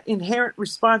have that inherent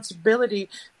responsibility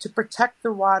to protect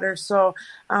the water. So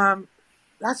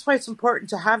that's why it's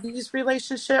important to have these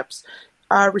relationships,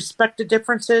 respect the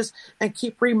differences, and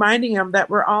keep reminding them that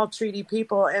we're all treaty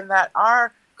people and that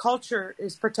our culture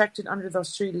is protected under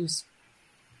those treaties.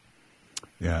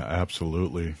 Yeah,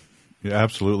 absolutely. Yeah,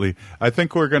 absolutely. I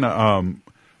think we're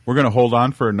gonna hold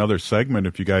on for another segment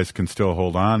if you guys can still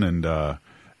hold on, and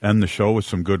end the show with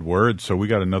some good words. So we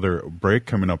got another break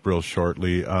coming up real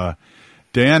shortly.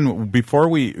 Dan, before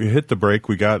we hit the break,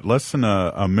 we got less than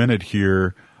a minute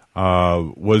here.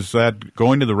 Was that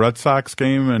going to the Red Sox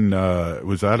game, and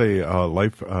was that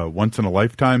a once in a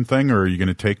lifetime thing, or are you going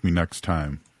to take me next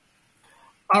time?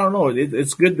 I don't know.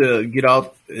 It's good to get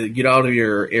out of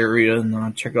your area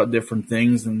and check out different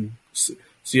things and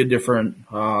see a different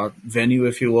venue,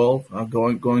 if you will.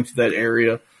 Going to that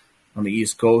area on the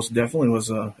East Coast definitely was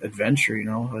an adventure.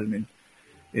 I mean,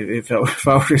 if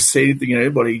I were to say anything to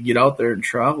anybody, get out there and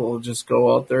travel. Just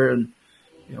go out there and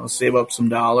save up some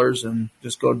dollars and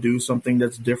just go do something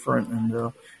that's different.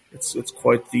 And it's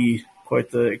quite the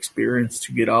experience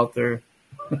to get out there.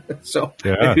 So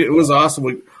yeah. It was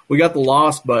awesome. We got the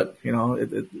loss, but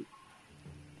it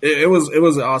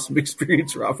was an awesome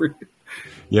experience, Robert.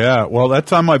 Yeah, well,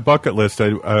 that's on my bucket list.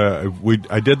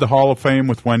 I did the Hall of Fame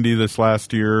with Wendy this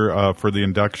last year for the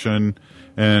induction,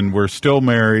 and we're still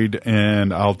married.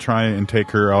 And I'll try and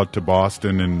take her out to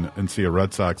Boston and see a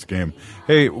Red Sox game.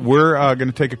 Hey, we're going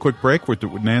to take a quick break with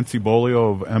Nancy Beaulieu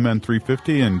of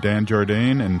MN350 and Dan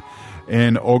Jourdain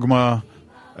and Ogama.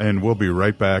 And we'll be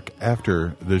right back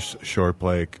after this short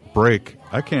break.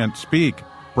 I can't speak.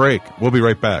 Break. We'll be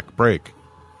right back. Break.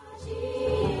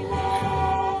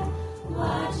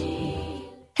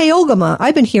 Hey, Ogama,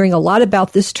 I've been hearing a lot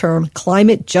about this term,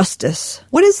 climate justice.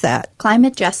 What is that?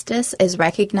 Climate justice is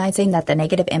recognizing that the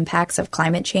negative impacts of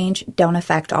climate change don't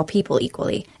affect all people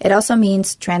equally. It also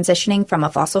means transitioning from a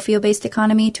fossil fuel-based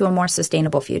economy to a more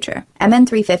sustainable future.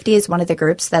 MN350 is one of the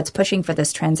groups that's pushing for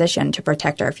this transition to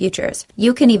protect our futures.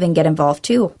 You can even get involved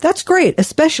too. That's great,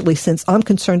 especially since I'm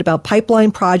concerned about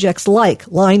pipeline projects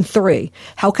like Line 3.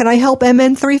 How can I help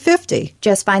MN350?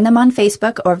 Just find them on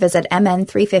Facebook or visit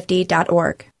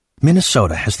mn350.org.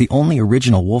 Minnesota has the only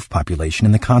original wolf population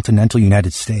in the continental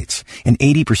United States, and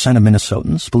 80% of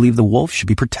Minnesotans believe the wolf should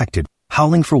be protected.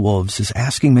 Howling for Wolves is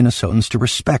asking Minnesotans to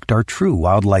respect our true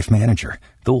wildlife manager,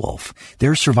 the wolf.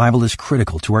 Their survival is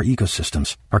critical to our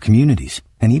ecosystems, our communities,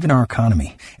 and even our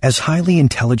economy. As highly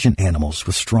intelligent animals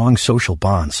with strong social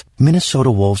bonds, Minnesota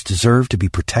wolves deserve to be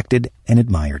protected and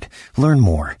admired. Learn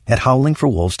more at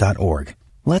howlingforwolves.org.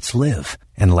 Let's live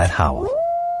and let howl.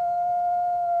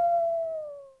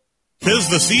 'Tis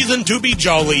the season to be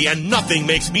jolly, and nothing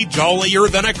makes me jollier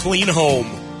than a clean home.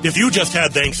 If you just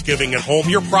had Thanksgiving at home,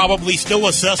 you're probably still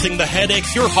assessing the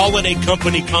headaches your holiday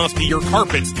company caused to your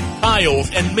carpets, tiles,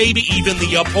 and maybe even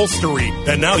the upholstery.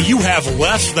 And now you have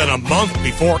less than a month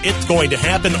before it's going to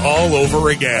happen all over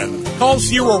again. Call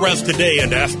Zero Res today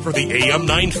and ask for the AM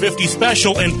 950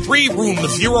 special and 3-room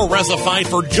Zero Resified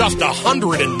for just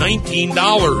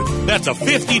 $119. That's a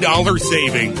 $50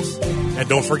 savings. And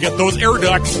don't forget those air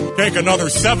ducts. Take another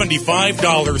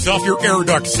 $75 off your air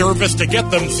duct service to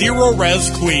get them Zero Res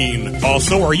clean.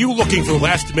 Also, are you looking for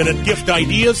last-minute gift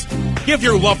ideas? Give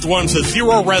your loved ones a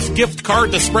Zero Res gift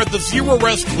card to spread the Zero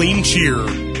Res clean cheer.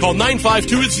 Call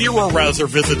 952-ZERO-RES or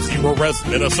visit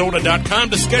ZeroResMinnesota.com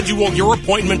to schedule your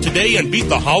appointment today and beat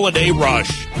the holiday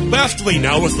rush. Lastly,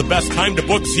 now is the best time to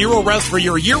book Zero Res for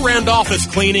your year-round office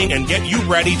cleaning and get you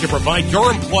ready to provide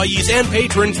your employees and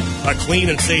patrons a clean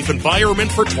and safe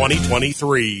environment for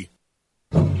 2023.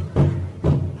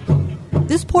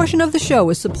 This portion of the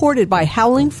show is supported by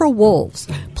Howling for Wolves.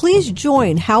 Please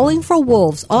join Howling for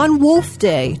Wolves on Wolf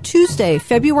Day, Tuesday,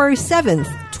 February 7th,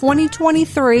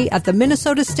 2023 at the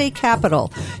Minnesota State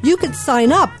Capitol. You can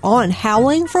sign up on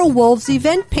Howling for Wolves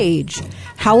event page.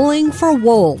 Howling for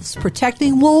Wolves,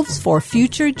 protecting wolves for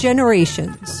future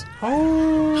generations.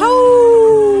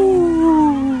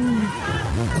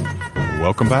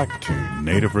 Welcome back to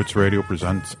Native Roots Radio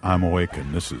presents I'm Awake,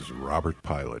 and this is Robert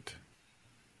Pilot.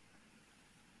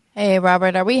 Hey,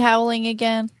 Robert, are we howling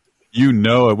again? You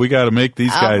know it. We got to make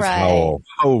these guys howl.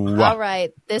 All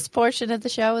right. This portion of the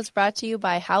show is brought to you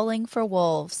by Howling for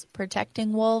Wolves,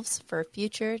 protecting wolves for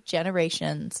future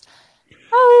generations.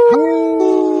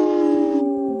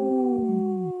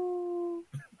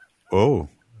 Oh,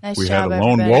 nice we job, had a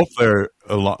lone everybody. wolf there,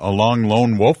 a long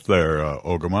lone wolf there,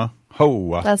 Ogama.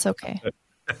 Ho! That's okay.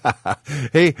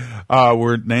 Hey,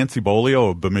 we're Nancy Beaulieu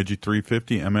of Bemidji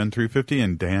 350, MN350,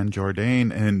 and Dan Jourdain.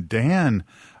 And Dan,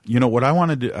 you know, what I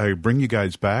wanted to bring you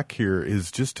guys back here is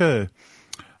just to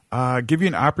give you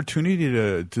an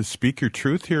opportunity to speak your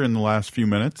truth here in the last few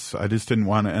minutes. I just didn't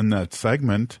want to end that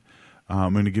segment.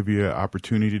 I'm going to give you an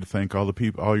opportunity to thank all the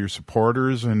people, all your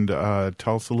supporters, and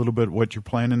tell us a little bit what you're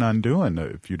planning on doing,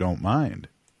 if you don't mind.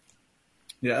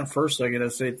 Yeah, first I got to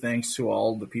say thanks to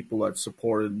all the people that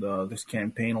supported this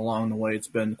campaign along the way. It's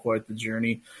been quite the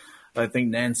journey. I think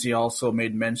Nancy also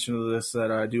made mention of this,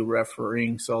 that I do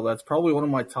refereeing. So that's probably one of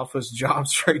my toughest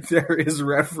jobs right there, is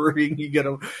refereeing. You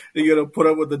gotta put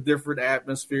up with a different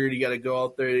atmosphere. You gotta go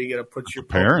out there. You gotta put your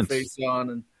poker face on.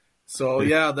 And so,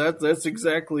 yeah, that's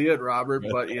exactly it, Robert.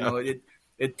 But,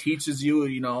 it teaches you,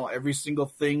 every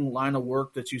single line of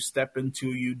work that you step into,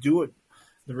 you do it.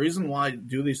 The reason why I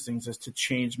do these things is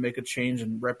to make a change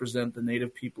and represent the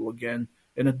Native people again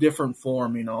in a different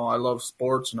form. I love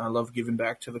sports and I love giving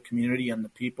back to the community and the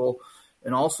people,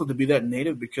 and also to be that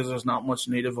Native, because there's not much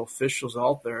Native officials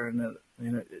out there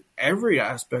in every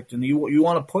aspect. And you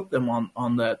want to put them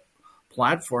on that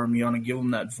platform. You want to give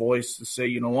them that voice to say,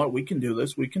 you know what, we can do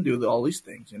this. We can do all these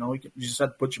things. You just have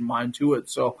to put your mind to it.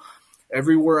 So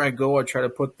everywhere I go, I try to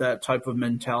put that type of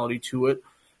mentality to it.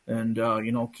 And,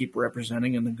 keep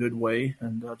representing in the good way,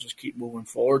 and just keep moving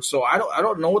forward. So I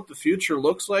don't know what the future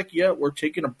looks like yet. We're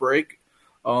taking a break.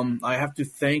 I have to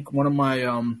thank one of my,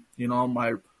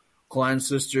 my clan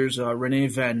sisters, Renee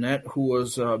Van Nett, who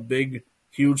was a big,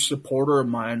 huge supporter of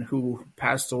mine, who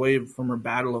passed away from her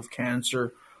battle of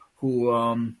cancer,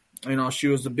 who, she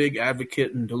was a big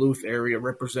advocate in Duluth area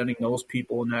representing those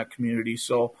people in that community.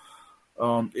 So,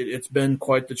 it's been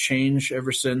quite the change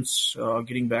ever since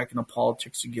getting back into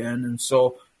politics again. And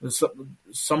so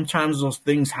sometimes those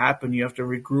things happen. You have to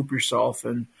regroup yourself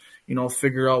and,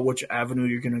 figure out which avenue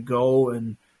you're going to go.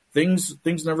 And things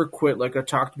never quit. Like I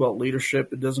talked about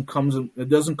leadership, it doesn't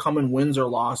come in wins or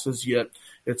losses, yet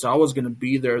it's always going to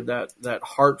be there. That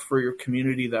heart for your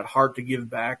community, that heart to give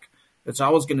back, it's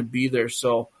always going to be there.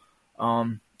 So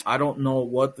I don't know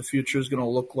what the future is going to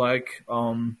look like.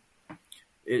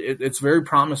 It's very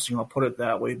promising, I'll put it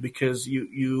that way, because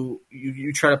you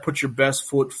try to put your best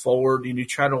foot forward, and you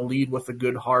try to lead with a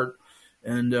good heart.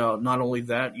 And not only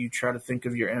that, you try to think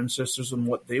of your ancestors and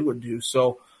what they would do.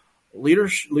 So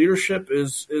leadership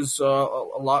is a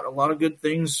lot of good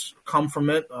things come from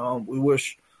it. We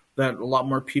wish that a lot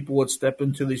more people would step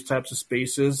into these types of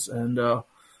spaces and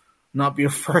not be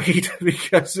afraid,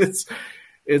 because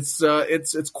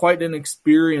it's quite an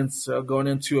experience going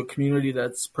into a community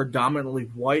that's predominantly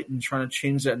white and trying to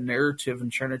change that narrative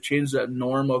and trying to change that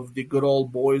norm of the good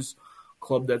old boys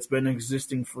club that's been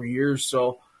existing for years.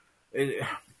 So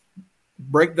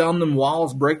break down them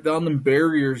walls, break down them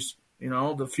barriers.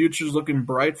 The future's looking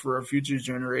bright for our future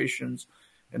generations.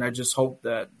 And I just hope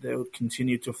that they would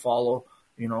continue to follow,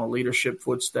 leadership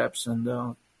footsteps,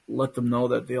 and let them know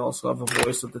that they also have a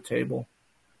voice at the table.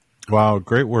 Wow,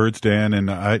 great words, Dan, and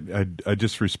I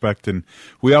just respect, and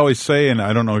we always say, and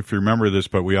I don't know if you remember this,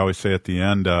 but we always say at the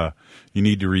end, you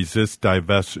need to resist,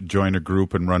 divest, join a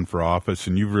group, and run for office,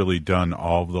 and you've really done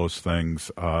all of those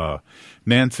things.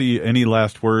 Nancy, any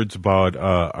last words about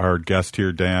our guest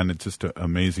here, Dan? It's just an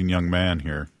amazing young man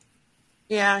here.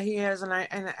 Yeah, he is, and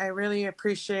I really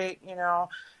appreciate,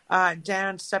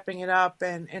 Dan stepping it up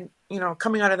and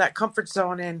coming out of that comfort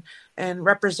zone and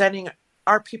representing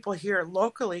our people here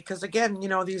locally, because again,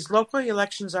 these local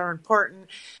elections are important.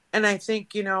 And I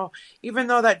think, even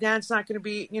though that Dan's not going to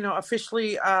be,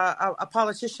 officially a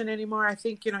politician anymore, I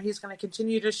think, he's going to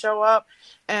continue to show up.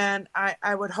 And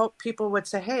I would hope people would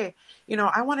say, hey,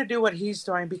 I want to do what he's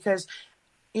doing, because,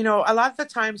 a lot of the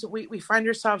times we find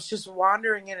ourselves just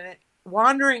wandering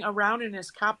around in this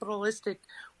capitalistic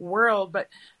world. But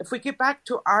if we get back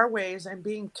to our ways and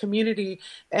being community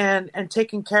and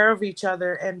taking care of each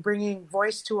other and bringing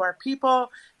voice to our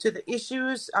people, to the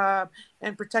issues,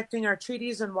 and protecting our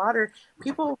treaties and water,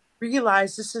 people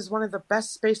realize this is one of the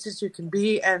best spaces you can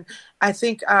be. And I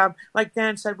think, like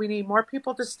Dan said, we need more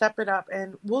people to step it up,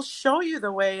 and we'll show you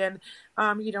the way. And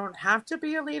you don't have to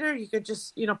be a leader. You could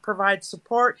just, provide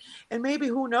support, and maybe,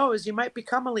 who knows, you might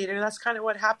become a leader. That's kind of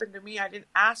what happened to me. I didn't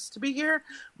ask to be here,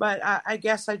 but I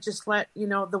guess I just let,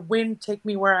 the wind take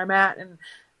me where I'm at. And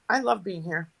I love being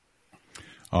here.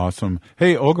 Awesome.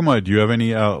 Hey, Ogama, do you have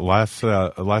any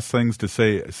last things to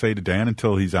say to Dan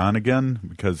until he's on again?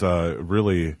 Because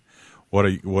really, what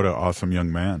an awesome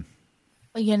young man.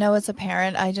 As a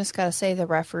parent, I just got to say the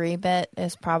referee bit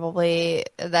is probably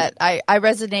that I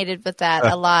resonated with that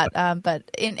a lot.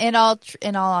 But in all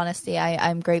honesty,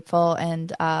 I'm grateful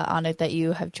and honored that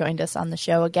you have joined us on the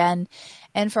show again,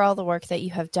 and for all the work that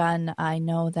you have done. I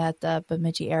know that the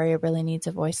Bemidji area really needs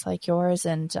a voice like yours,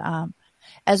 and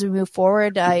as we move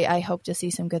forward, I hope to see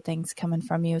some good things coming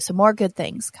from you, some more good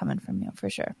things coming from you for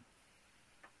sure.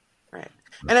 Right.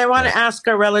 And I want to ask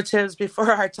our relatives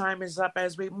before our time is up,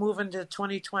 as we move into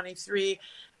 2023,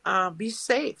 be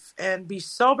safe and be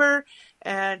sober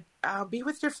and be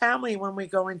with your family when we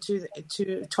go into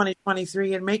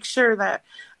 2023, and make sure that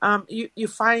you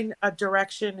find a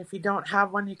direction. If you don't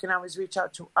have one, you can always reach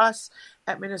out to us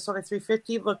at Minnesota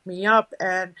 350. Look me up.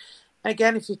 And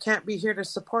again, if you can't be here to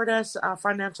support us,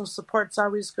 financial support's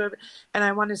always good. And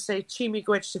I want to say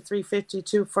Chimigwich to 350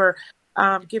 too for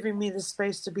giving me the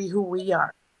space to be who we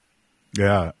are.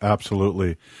 Yeah,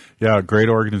 absolutely. Yeah, great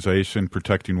organization,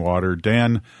 protecting water.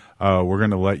 Dan, we're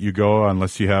going to let you go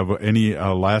unless you have any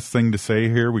last thing to say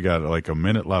here. We got like a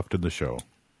minute left of the show.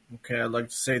 Okay, I'd like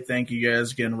to say thank you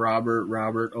guys again, Robert,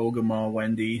 Ogama,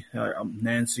 Wendy,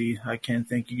 Nancy. I can't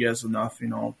thank you guys enough.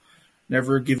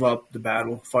 Never give up the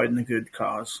battle, fighting the good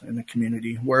cause in the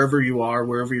community. Wherever you are,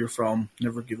 wherever you're from,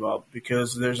 never give up,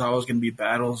 because there's always going to be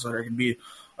battles that are going to be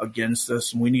against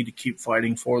us, and we need to keep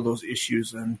fighting for those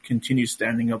issues and continue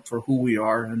standing up for who we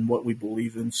are and what we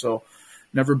believe in. So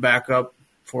never back up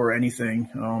for anything,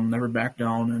 never back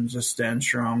down, and just stand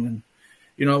strong. And,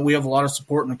 we have a lot of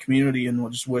support in the community, and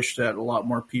we'll just wish that a lot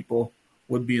more people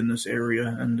would be in this area.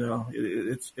 And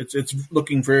it's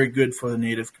looking very good for the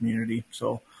Native community.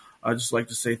 So I'd just like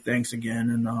to say thanks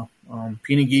again, and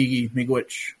Pinigigi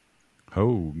Miigwech.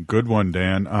 Oh, good one,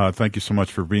 Dan. Thank you so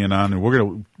much for being on,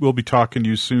 and we'll be talking to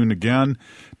you soon again.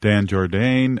 Dan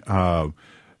Jourdain.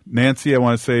 Nancy, I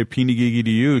want to say Pinigigi to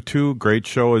you too. Great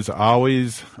show as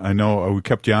always. I know we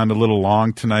kept you on a little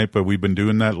long tonight, but we've been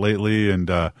doing that lately, and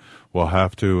we'll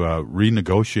have to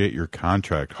renegotiate your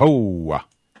contract. Ho!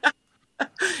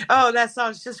 Oh, that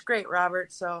sounds just great,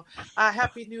 Robert. So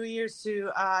Happy New Year's to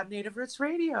Native Roots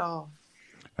Radio.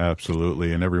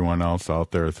 Absolutely, and everyone else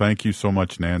out there. Thank you so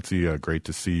much, Nancy. Great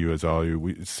to see you as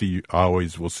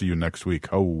always. We'll see you next week.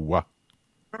 Ho! All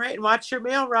right, and watch your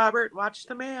mail, Robert. Watch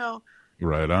the mail.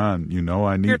 Right on.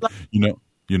 I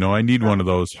need one of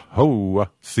those. Ho!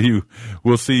 See you.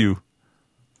 We'll see you.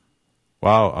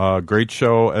 Wow, great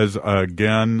show as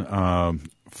again.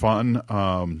 Fun.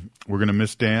 We're gonna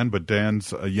miss Dan, but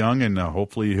Dan's young, and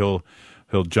hopefully he'll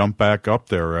jump back up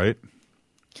there, right?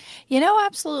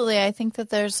 Absolutely. I think that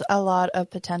there's a lot of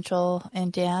potential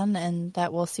in Dan, and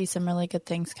that we'll see some really good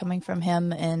things coming from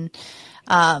him, and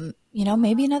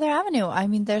maybe another avenue. I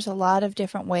mean, there's a lot of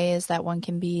different ways that one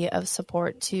can be of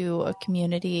support to a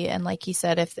community, and like he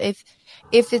said, if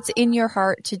it's in your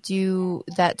heart to do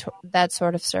that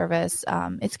sort of service,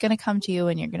 it's going to come to you,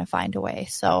 and you're going to find a way.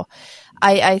 So,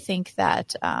 I think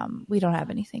that we don't have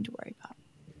anything to worry about.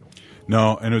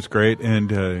 No, and it was great, and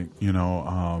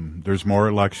there's more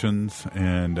elections,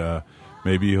 and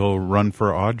maybe he'll run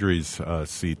for Audrey's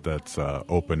seat that's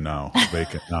open now,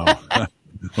 vacant now.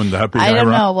 Wouldn't that be I don't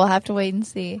know. We'll have to wait and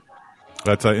see.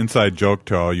 That's an inside joke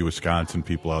to all you Wisconsin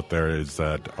people out there, is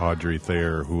that Audrey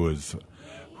Thayer, who is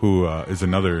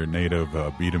another Native,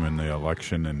 beat him in the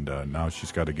election, and now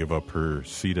she's got to give up her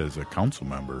seat as a council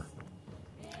member.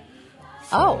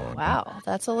 So, wow.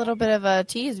 That's a little bit of a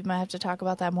tease. We might have to talk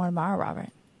about that more tomorrow, Robert.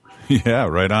 Yeah,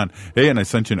 right on. Hey, and I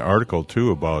sent you an article,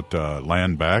 too, about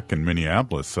land back in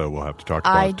Minneapolis, so we'll have to talk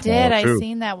about it tomorrow, I did. too. I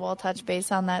seen that. We'll touch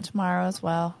base on that tomorrow as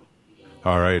well.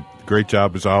 All right. Great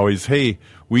job as always. Hey,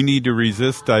 we need to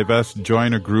resist, divest,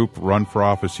 join a group, run for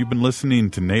office. You've been listening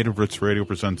to Native Roots Radio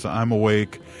presents I'm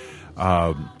Awake.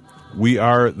 We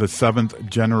are the 7th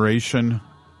generation.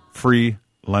 Free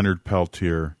Leonard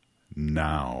Peltier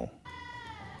now.